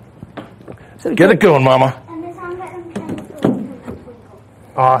thing. Get it going, Mama.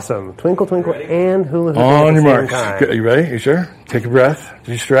 Awesome. Twinkle, twinkle, and hula hoop. On your marks. Are you ready? You sure? Take a breath.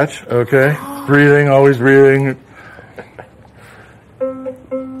 Do you stretch? Okay. Breathing, always breathing.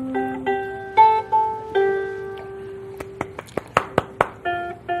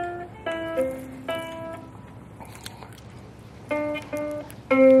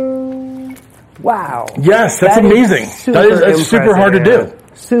 Wow. Yes, that's amazing. That's super hard to do.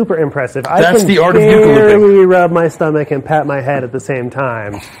 Super impressive. That's the art of ukulele. I can barely ukulele. rub my stomach and pat my head at the same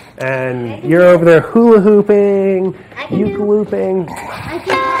time. And you're over there hula hooping, ukulele-hooping. I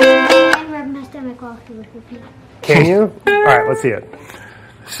can rub my stomach while hula hooping. Can you? All right, let's see it.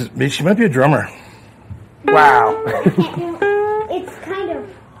 She might be a drummer. Wow. It's kind of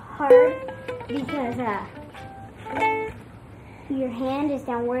hard because your hand is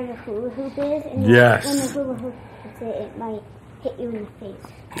down where the hula hoop is, and Yes. when the hula hoop hits it, it might hit you in the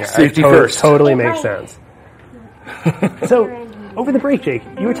face. Yeah, Safety first. Totally makes sense. So, over the break, Jake,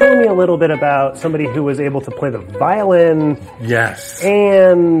 you were telling me a little bit about somebody who was able to play the violin, Yes.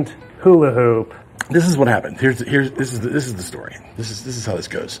 and hula hoop. This is what happened. This is the story. This is how this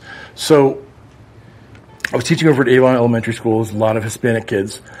goes. So, I was teaching over at Avon Elementary School. There's a lot of Hispanic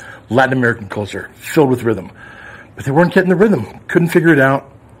kids, Latin American culture, filled with rhythm, but they weren't getting the rhythm. Couldn't figure it out.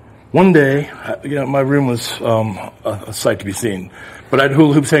 One day, my room was a sight to be seen, but I had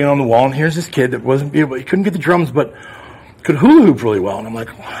hula hoops hanging on the wall, and here's this kid that he couldn't get the drums, but could hula hoop really well. And I'm like,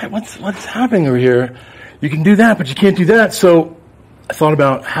 what's happening over here? You can do that, but you can't do that. So I thought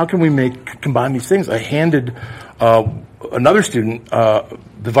about how can we combine these things. I handed another student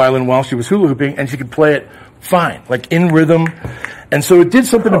the violin while she was hula hooping, and she could play it fine, like in rhythm. And so it did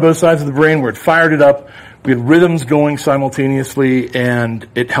something to both sides of the brain where it fired it up. We had rhythms going simultaneously, and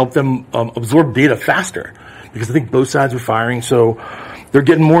it helped them absorb data faster because I think both sides were firing. So they're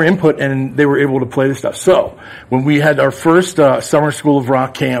getting more input, and they were able to play this stuff. So when we had our first Summer School of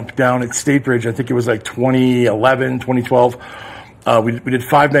Rock camp down at State Bridge, I think it was like 2011, 2012, we did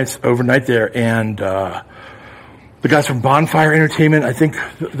 5 nights overnight there, and the guys from Bonfire Entertainment, I think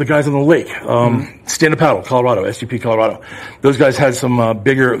the guys on the lake, Stand Up Paddle, Colorado, SUP Colorado. Those guys had some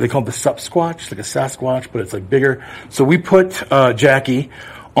bigger, they call it the Sub-Squatch, like a Sasquatch, but it's like bigger. So we put Jackie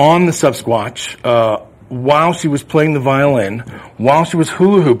on the Sub-Squatch while she was playing the violin, while she was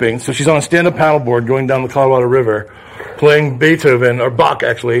hula hooping. So she's on a stand-up paddleboard going down the Colorado River, playing Beethoven, or Bach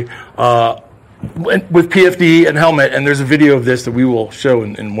actually, with PFD and helmet. And there's a video of this that we will show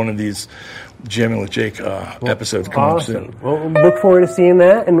in one of these Jamming with Jake episodes coming up soon. Well, look forward to seeing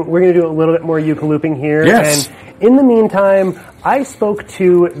that, and we're going to do a little bit more ukulele-looping here. Yes. And in the meantime, I spoke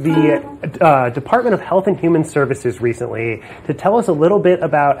to the Department of Health and Human Services recently to tell us a little bit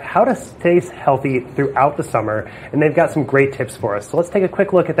about how to stay healthy throughout the summer, and they've got some great tips for us. So let's take a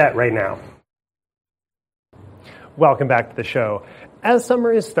quick look at that right now. Welcome back to the show. As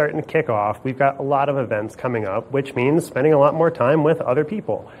summer is starting to kick off, we've got a lot of events coming up, which means spending a lot more time with other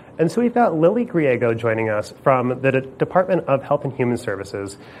people. And so we've got Lily Griego joining us from the Department of Health and Human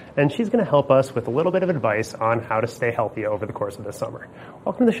Services, and she's going to help us with a little bit of advice on how to stay healthy over the course of this summer.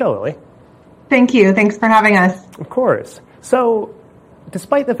 Welcome to the show, Lily. Thank you. Thanks for having us. Of course. So,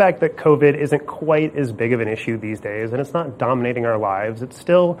 despite the fact that COVID isn't quite as big of an issue these days, and it's not dominating our lives, it's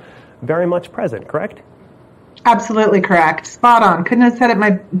still very much present, correct? Absolutely correct. Spot on. Couldn't have said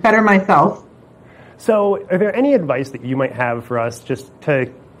it better myself. So, are there any advice that you might have for us just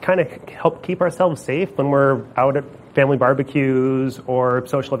to kind of help keep ourselves safe when we're out at family barbecues or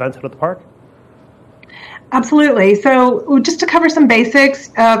social events out at the park? Absolutely. So just to cover some basics,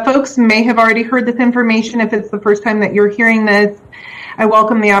 folks may have already heard this information. If it's the first time that you're hearing this, I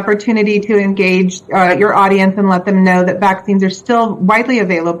welcome the opportunity to engage your audience and let them know that vaccines are still widely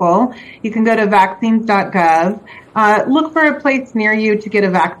available. You can go to vaccines.gov. Look for a place near you to get a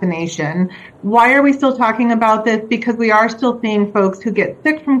vaccination. Why are we still talking about this? Because we are still seeing folks who get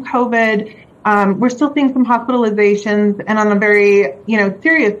sick from COVID. We're still seeing some hospitalizations. And on a very,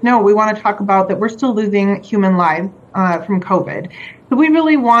 serious note, we want to talk about that we're still losing human lives from COVID. So we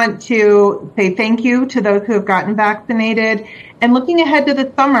really want to say thank you to those who have gotten vaccinated. And looking ahead to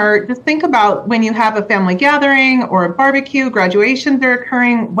the summer, just think about when you have a family gathering or a barbecue, graduations are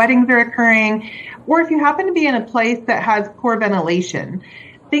occurring, weddings are occurring, or if you happen to be in a place that has poor ventilation.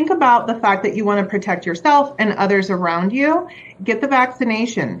 Think about the fact that you want to protect yourself and others around you. Get the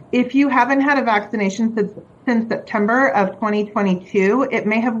vaccination. If you haven't had a vaccination since September of 2022, it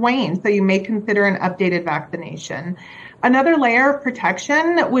may have waned, so you may consider an updated vaccination. Another layer of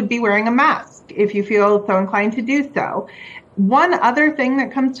protection would be wearing a mask if you feel so inclined to do so. One other thing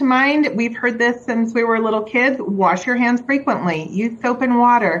that comes to mind, we've heard this since we were little kids, wash your hands frequently, use soap and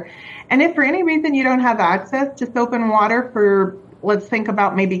water. And if for any reason you don't have access to soap and water for, let's think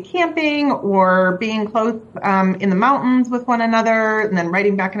about maybe camping or being close in the mountains with one another and then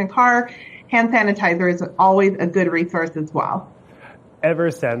riding back in a car, hand sanitizer is always a good resource as well.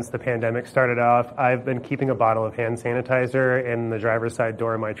 Ever since the pandemic started off, I've been keeping a bottle of hand sanitizer in the driver's side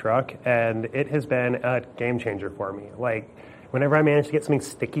door of my truck, and it has been a game changer for me. Like, whenever I manage to get something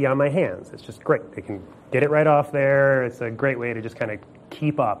sticky on my hands, it's just great. I can get it right off there. It's a great way to just kind of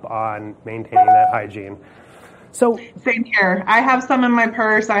keep up on maintaining that hygiene. So same here. I have some in my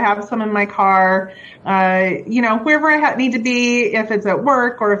purse. I have some in my car. Wherever I need to be, if it's at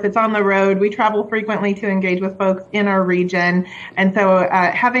work or if it's on the road, we travel frequently to engage with folks in our region. And so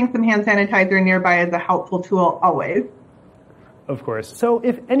having some hand sanitizer nearby is a helpful tool always. Of course. So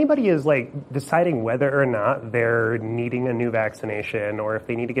if anybody is deciding whether or not they're needing a new vaccination or if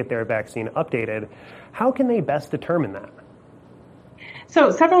they need to get their vaccine updated, how can they best determine that? So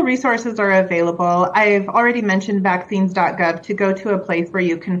several resources are available. I've already mentioned vaccines.gov to go to a place where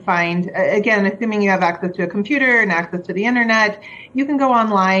you can find, again, assuming you have access to a computer and access to the internet, you can go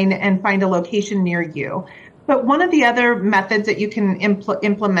online and find a location near you. But one of the other methods that you can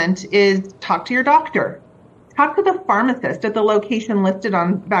implement is talk to your doctor. Talk to the pharmacist at the location listed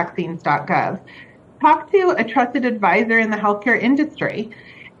on vaccines.gov. Talk to a trusted advisor in the healthcare industry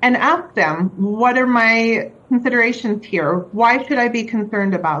and ask them, what are my considerations here? Why should I be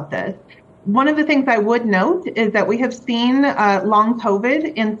concerned about this? One of the things I would note is that we have seen long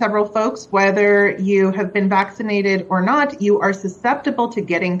COVID in several folks. Whether you have been vaccinated or not, you are susceptible to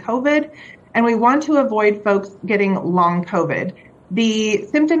getting COVID, and we want to avoid folks getting long COVID. The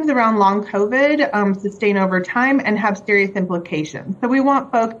symptoms around long COVID sustain over time and have serious implications. So we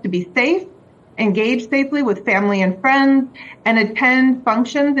want folks to be safe, engage safely with family and friends, and attend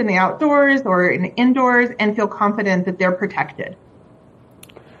functions in the outdoors or in indoors and feel confident that they're protected.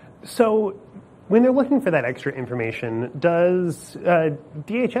 So when they're looking for that extra information, does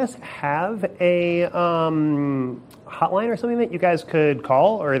DHS have a hotline or something that you guys could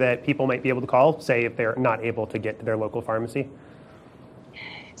call or that people might be able to call, say if they're not able to get to their local pharmacy?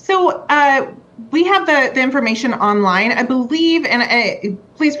 So we have the information online, I believe, and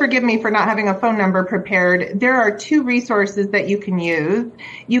please forgive me for not having a phone number prepared. There are two resources that you can use.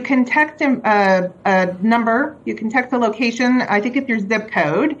 You can text a number, you can text a location, I think it's your zip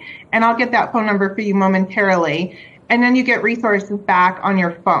code, and I'll get that phone number for you momentarily, and then you get resources back on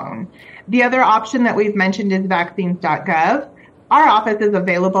your phone. The other option that we've mentioned is vaccines.gov. Our office is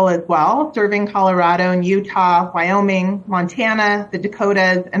available as well, serving Colorado and Utah, Wyoming, Montana, the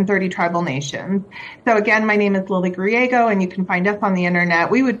Dakotas, and 30 tribal nations. So again, my name is Lily Griego, and you can find us on the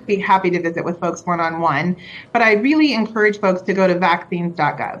internet. We would be happy to visit with folks one-on-one, but I really encourage folks to go to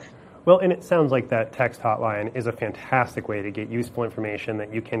vaccines.gov. Well, and it sounds like that text hotline is a fantastic way to get useful information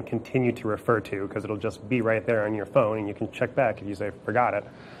that you can continue to refer to because it'll just be right there on your phone, and you can check back if you say, forgot it.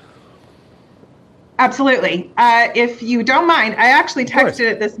 Absolutely. If you don't mind, I actually texted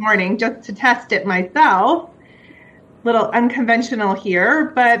it this morning just to test it myself. Little unconventional here,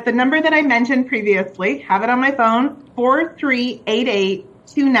 but the number that I mentioned previously, have it on my phone,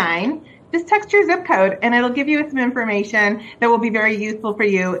 438829. Just text your zip code and it'll give you some information that will be very useful for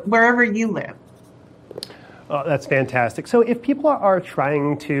you wherever you live. Oh, that's fantastic. So if people are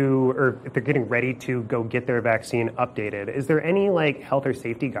trying to, or if they're getting ready to go get their vaccine updated, is there any health or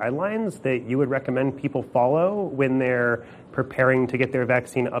safety guidelines that you would recommend people follow when they're preparing to get their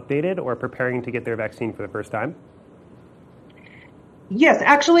vaccine updated or preparing to get their vaccine for the first time? Yes,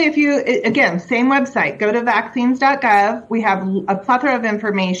 actually, if you, again, same website, go to vaccines.gov. We have a plethora of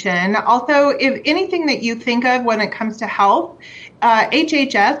information. Also, if anything that you think of when it comes to health,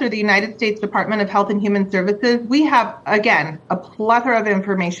 HHS, or the United States Department of Health and Human Services, we have, again, a plethora of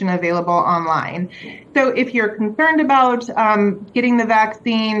information available online. So if you're concerned about getting the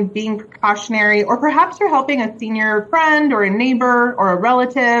vaccine, being precautionary, or perhaps you're helping a senior friend or a neighbor or a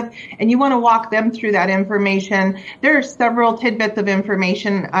relative, and you want to walk them through that information, there are several tidbits of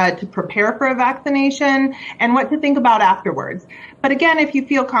information to prepare for a vaccination and what to think about afterwards. But again, if you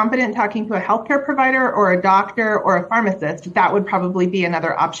feel confident talking to a healthcare provider or a doctor or a pharmacist, that would probably be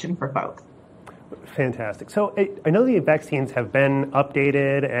another option for folks. Fantastic. So I know the vaccines have been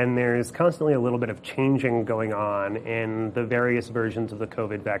updated and there's constantly a little bit of changing going on in the various versions of the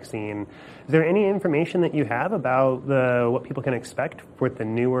COVID vaccine. Is there any information that you have about what people can expect with the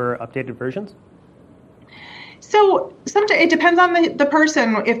newer updated versions? So sometimes it depends on the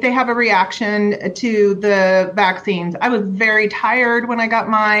person if they have a reaction to the vaccines. I was very tired when I got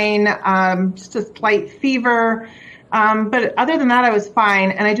mine, just a slight fever. But other than that, I was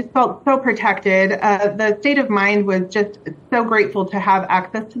fine, and I just felt so protected. The state of mind was just so grateful to have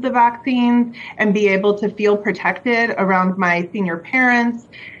access to the vaccines and be able to feel protected around my senior parents.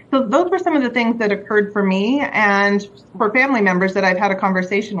 So those were some of the things that occurred for me and for family members that I've had a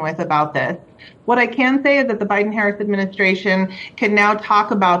conversation with about this. What I can say is that the Biden-Harris administration can now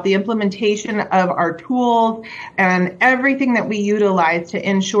talk about the implementation of our tools and everything that we utilize to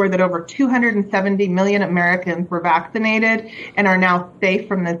ensure that over 270 million Americans were vaccinated and are now safe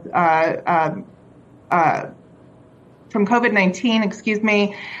from this from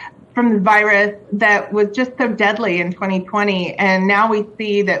COVID-19, from the virus that was just so deadly in 2020. And now we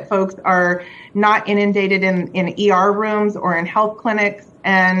see that folks are not inundated in ER rooms or in health clinics.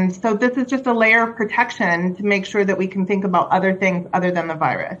 And so this is just a layer of protection to make sure that we can think about other things other than the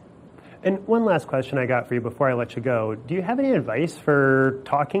virus. And one last question I got for you before I let you go. Do you have any advice for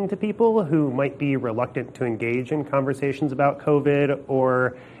talking to people who might be reluctant to engage in conversations about COVID,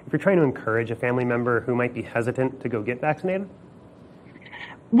 or if you're trying to encourage a family member who might be hesitant to go get vaccinated?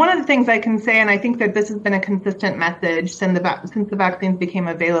 One of the things I can say, and I think that this has been a consistent message since the vaccines became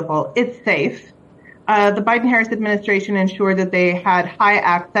available, it's safe. The Biden-Harris administration ensured that they had high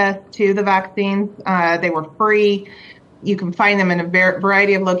access to the vaccines. They were free. You can find them in a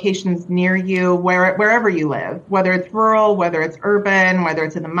variety of locations near you, wherever you live, whether it's rural, whether it's urban, whether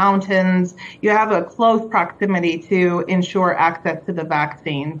it's in the mountains. You have a close proximity to ensure access to the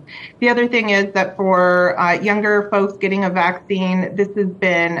vaccines. The other thing is that for younger folks getting a vaccine, this has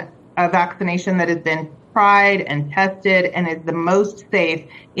been a vaccination that has been tried and tested and is the most safe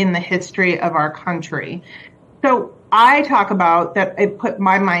in the history of our country. So I talk about that it put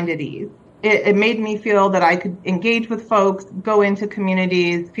my mind at ease. It made me feel that I could engage with folks, go into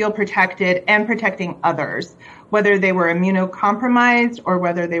communities, feel protected, and protecting others, whether they were immunocompromised or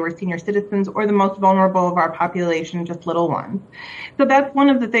whether they were senior citizens or the most vulnerable of our population, just little ones. So that's one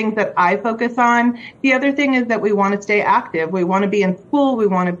of the things that I focus on. The other thing is that we want to stay active. We want to be in school. We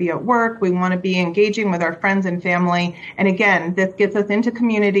want to be at work. We want to be engaging with our friends and family. And again, this gets us into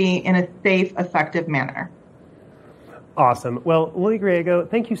community in a safe, effective manner. Awesome. Well, Lily Griego,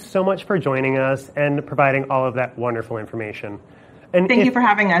 thank you so much for joining us and providing all of that wonderful information. And thank you for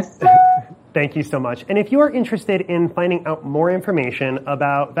having us. Thank you so much. And if you are interested in finding out more information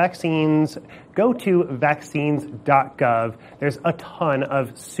about vaccines, go to vaccines.gov. There's a ton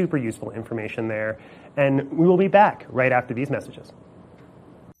of super useful information there. And we will be back right after these messages.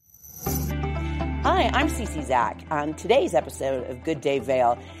 Hi, I'm Cece Zach. On today's episode of Good Day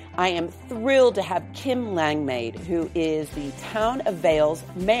Vail, I am thrilled to have Kim Langmaid, who is the Town of Vail's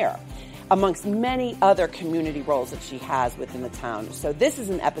mayor, amongst many other community roles that she has within the town. So this is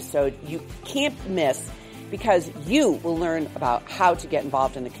an episode you can't miss because you will learn about how to get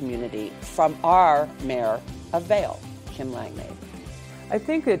involved in the community from our mayor of Vail, Kim Langmaid. I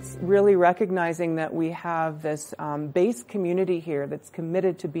think it's really recognizing that we have this base community here that's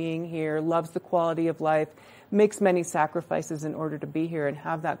committed to being here, loves the quality of life, makes many sacrifices in order to be here and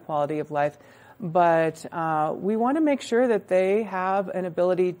have that quality of life. But we want to make sure that they have an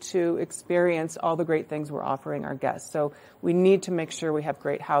ability to experience all the great things we're offering our guests. So we need to make sure we have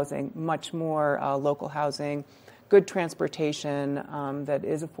great housing, much more local housing, good transportation that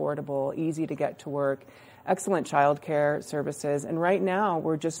is affordable, easy to get to work, excellent childcare services. And right now,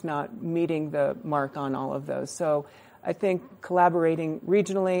 we're just not meeting the mark on all of those. So I think collaborating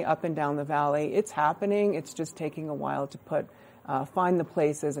regionally up and down the valley, it's happening. It's just taking a while to find the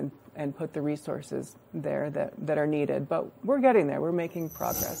places and put the resources there that are needed. But we're getting there. We're making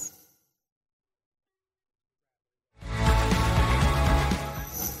progress.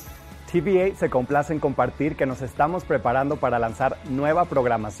 TV8 se complace en compartir que nos estamos preparando para lanzar nueva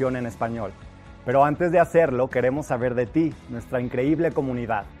programación en español. Pero antes de hacerlo, queremos saber de ti, nuestra increíble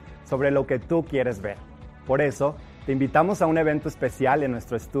comunidad, sobre lo que tú quieres ver. Por eso, Te invitamos a un evento especial en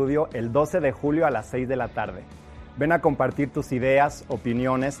nuestro estudio el 12 de julio a las 6 de la tarde. Ven a compartir tus ideas,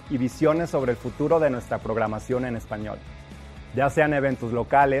 opiniones y visiones sobre el futuro de nuestra programación en español. Ya sean eventos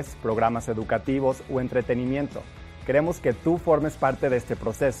locales, programas educativos o entretenimiento, queremos que tú formes parte de este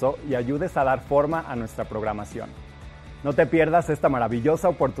proceso y ayudes a dar forma a nuestra programación. No te pierdas esta maravillosa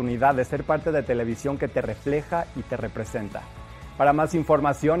oportunidad de ser parte de televisión que te refleja y te representa. Para más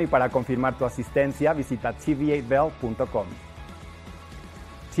información y para confirmar tu asistencia, visita tv8vail.com.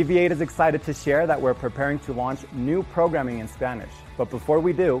 TV8 is excited to share that we're preparing to launch new programming in Spanish. But before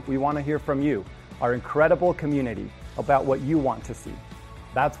we do, we want to hear from you, our incredible community, about what you want to see.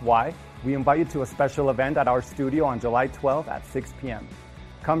 That's why we invite you to a special event at our studio on July 12th at 6 p.m.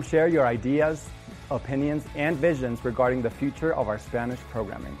 Come share your ideas, opinions, and visions regarding the future of our Spanish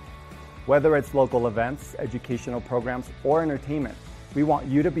programming. Whether it's local events, educational programs, or entertainment, we want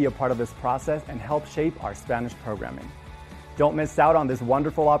you to be a part of this process and help shape our Spanish programming. Don't miss out on this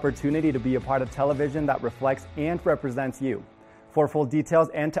wonderful opportunity to be a part of television that reflects and represents you. For full details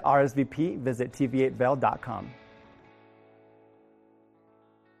and to RSVP, visit tv8vail.com.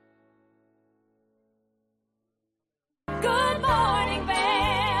 Good morning, Vail.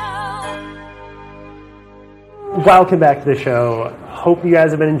 Welcome back to the show. Hope you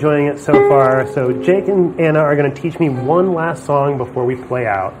guys have been enjoying it so far. So Jake and Anna are going to teach me one last song before we play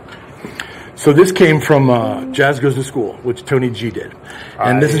out. So this came from Jazz Goes to School, which Tony G did.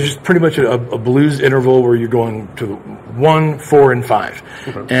 And this is just pretty much a blues interval where you're going to 1, 4, and 5.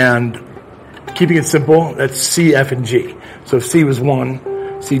 Okay. And keeping it simple, that's C, F, and G. So if C was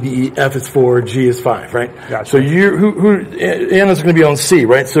 1, C, D, E, F is 4, G is 5, right? Gotcha. So Anna's going to be on C,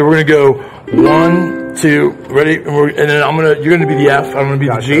 right? So we're going to go 1, 2, ready? And then you're going to be the F, I'm going to be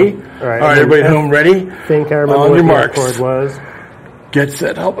the G. All right, everybody at home ready? I think I remember on what your the marks. chord was. Get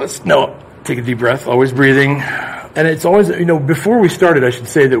set, help us. No. Take a deep breath, always breathing. And it's always, before we started, I should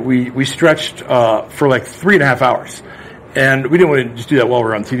say that we stretched for like 3.5 hours. And we didn't want to just do that while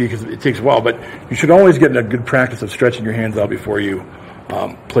we're on TV because it takes a while, but you should always get in a good practice of stretching your hands out before you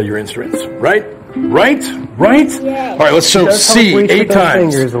play your instruments. Right? Right? Yes. All right, let's show C 8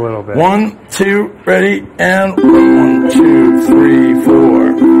 times. Fingers a little bit. 1, 2, ready, and 1, 2, 3,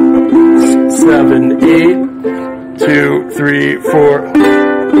 4, 7, 8, 2, 3, 4.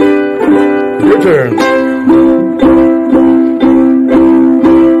 Your turn.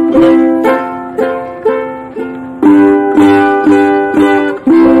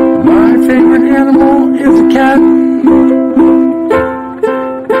 My favorite animal is a cat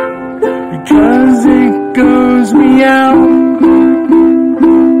because it goes meow.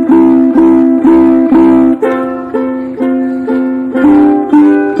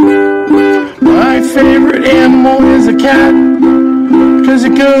 My favorite animal is a cat because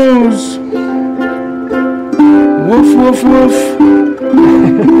it goes woof, woof, woof.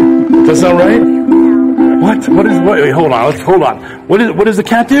 Does that sound right? What? Wait, hold on. What does the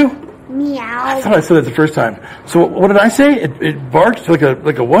cat do? Meow. I thought I said that the first time. So what did I say? It barked like a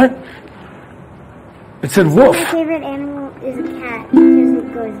what? It said woof. My favorite animal is a cat because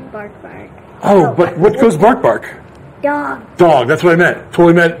it goes bark, bark. Oh, but what goes bark, bark? Dog. Dog, that's what I meant.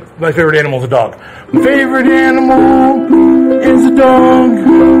 Totally meant my favorite animal is a dog. My favorite animal is a dog.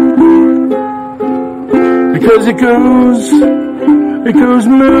 Because it goes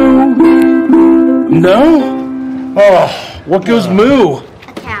moo. No? Oh, what goes moo? A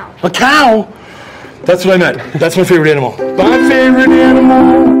cow. A cow? That's what I meant. That's my favorite animal. My favorite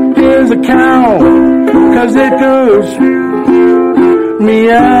animal is a cow. Because it goes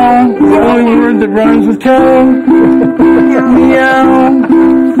meow. The only word that rhymes with cow. Meow.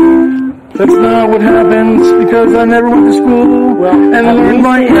 That's not what happens because I never went to school and learned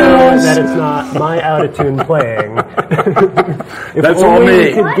my L's. That it's not my out-of-tune playing. That's all me.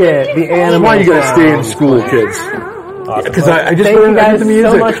 You could get the animal. That's why you gotta stay in school, kids. Because I just learned the music. Thank you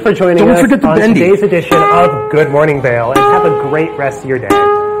guys so much for joining Don't us forget the on bendy. today's edition of Good Morning Vail, and have a great rest of your day.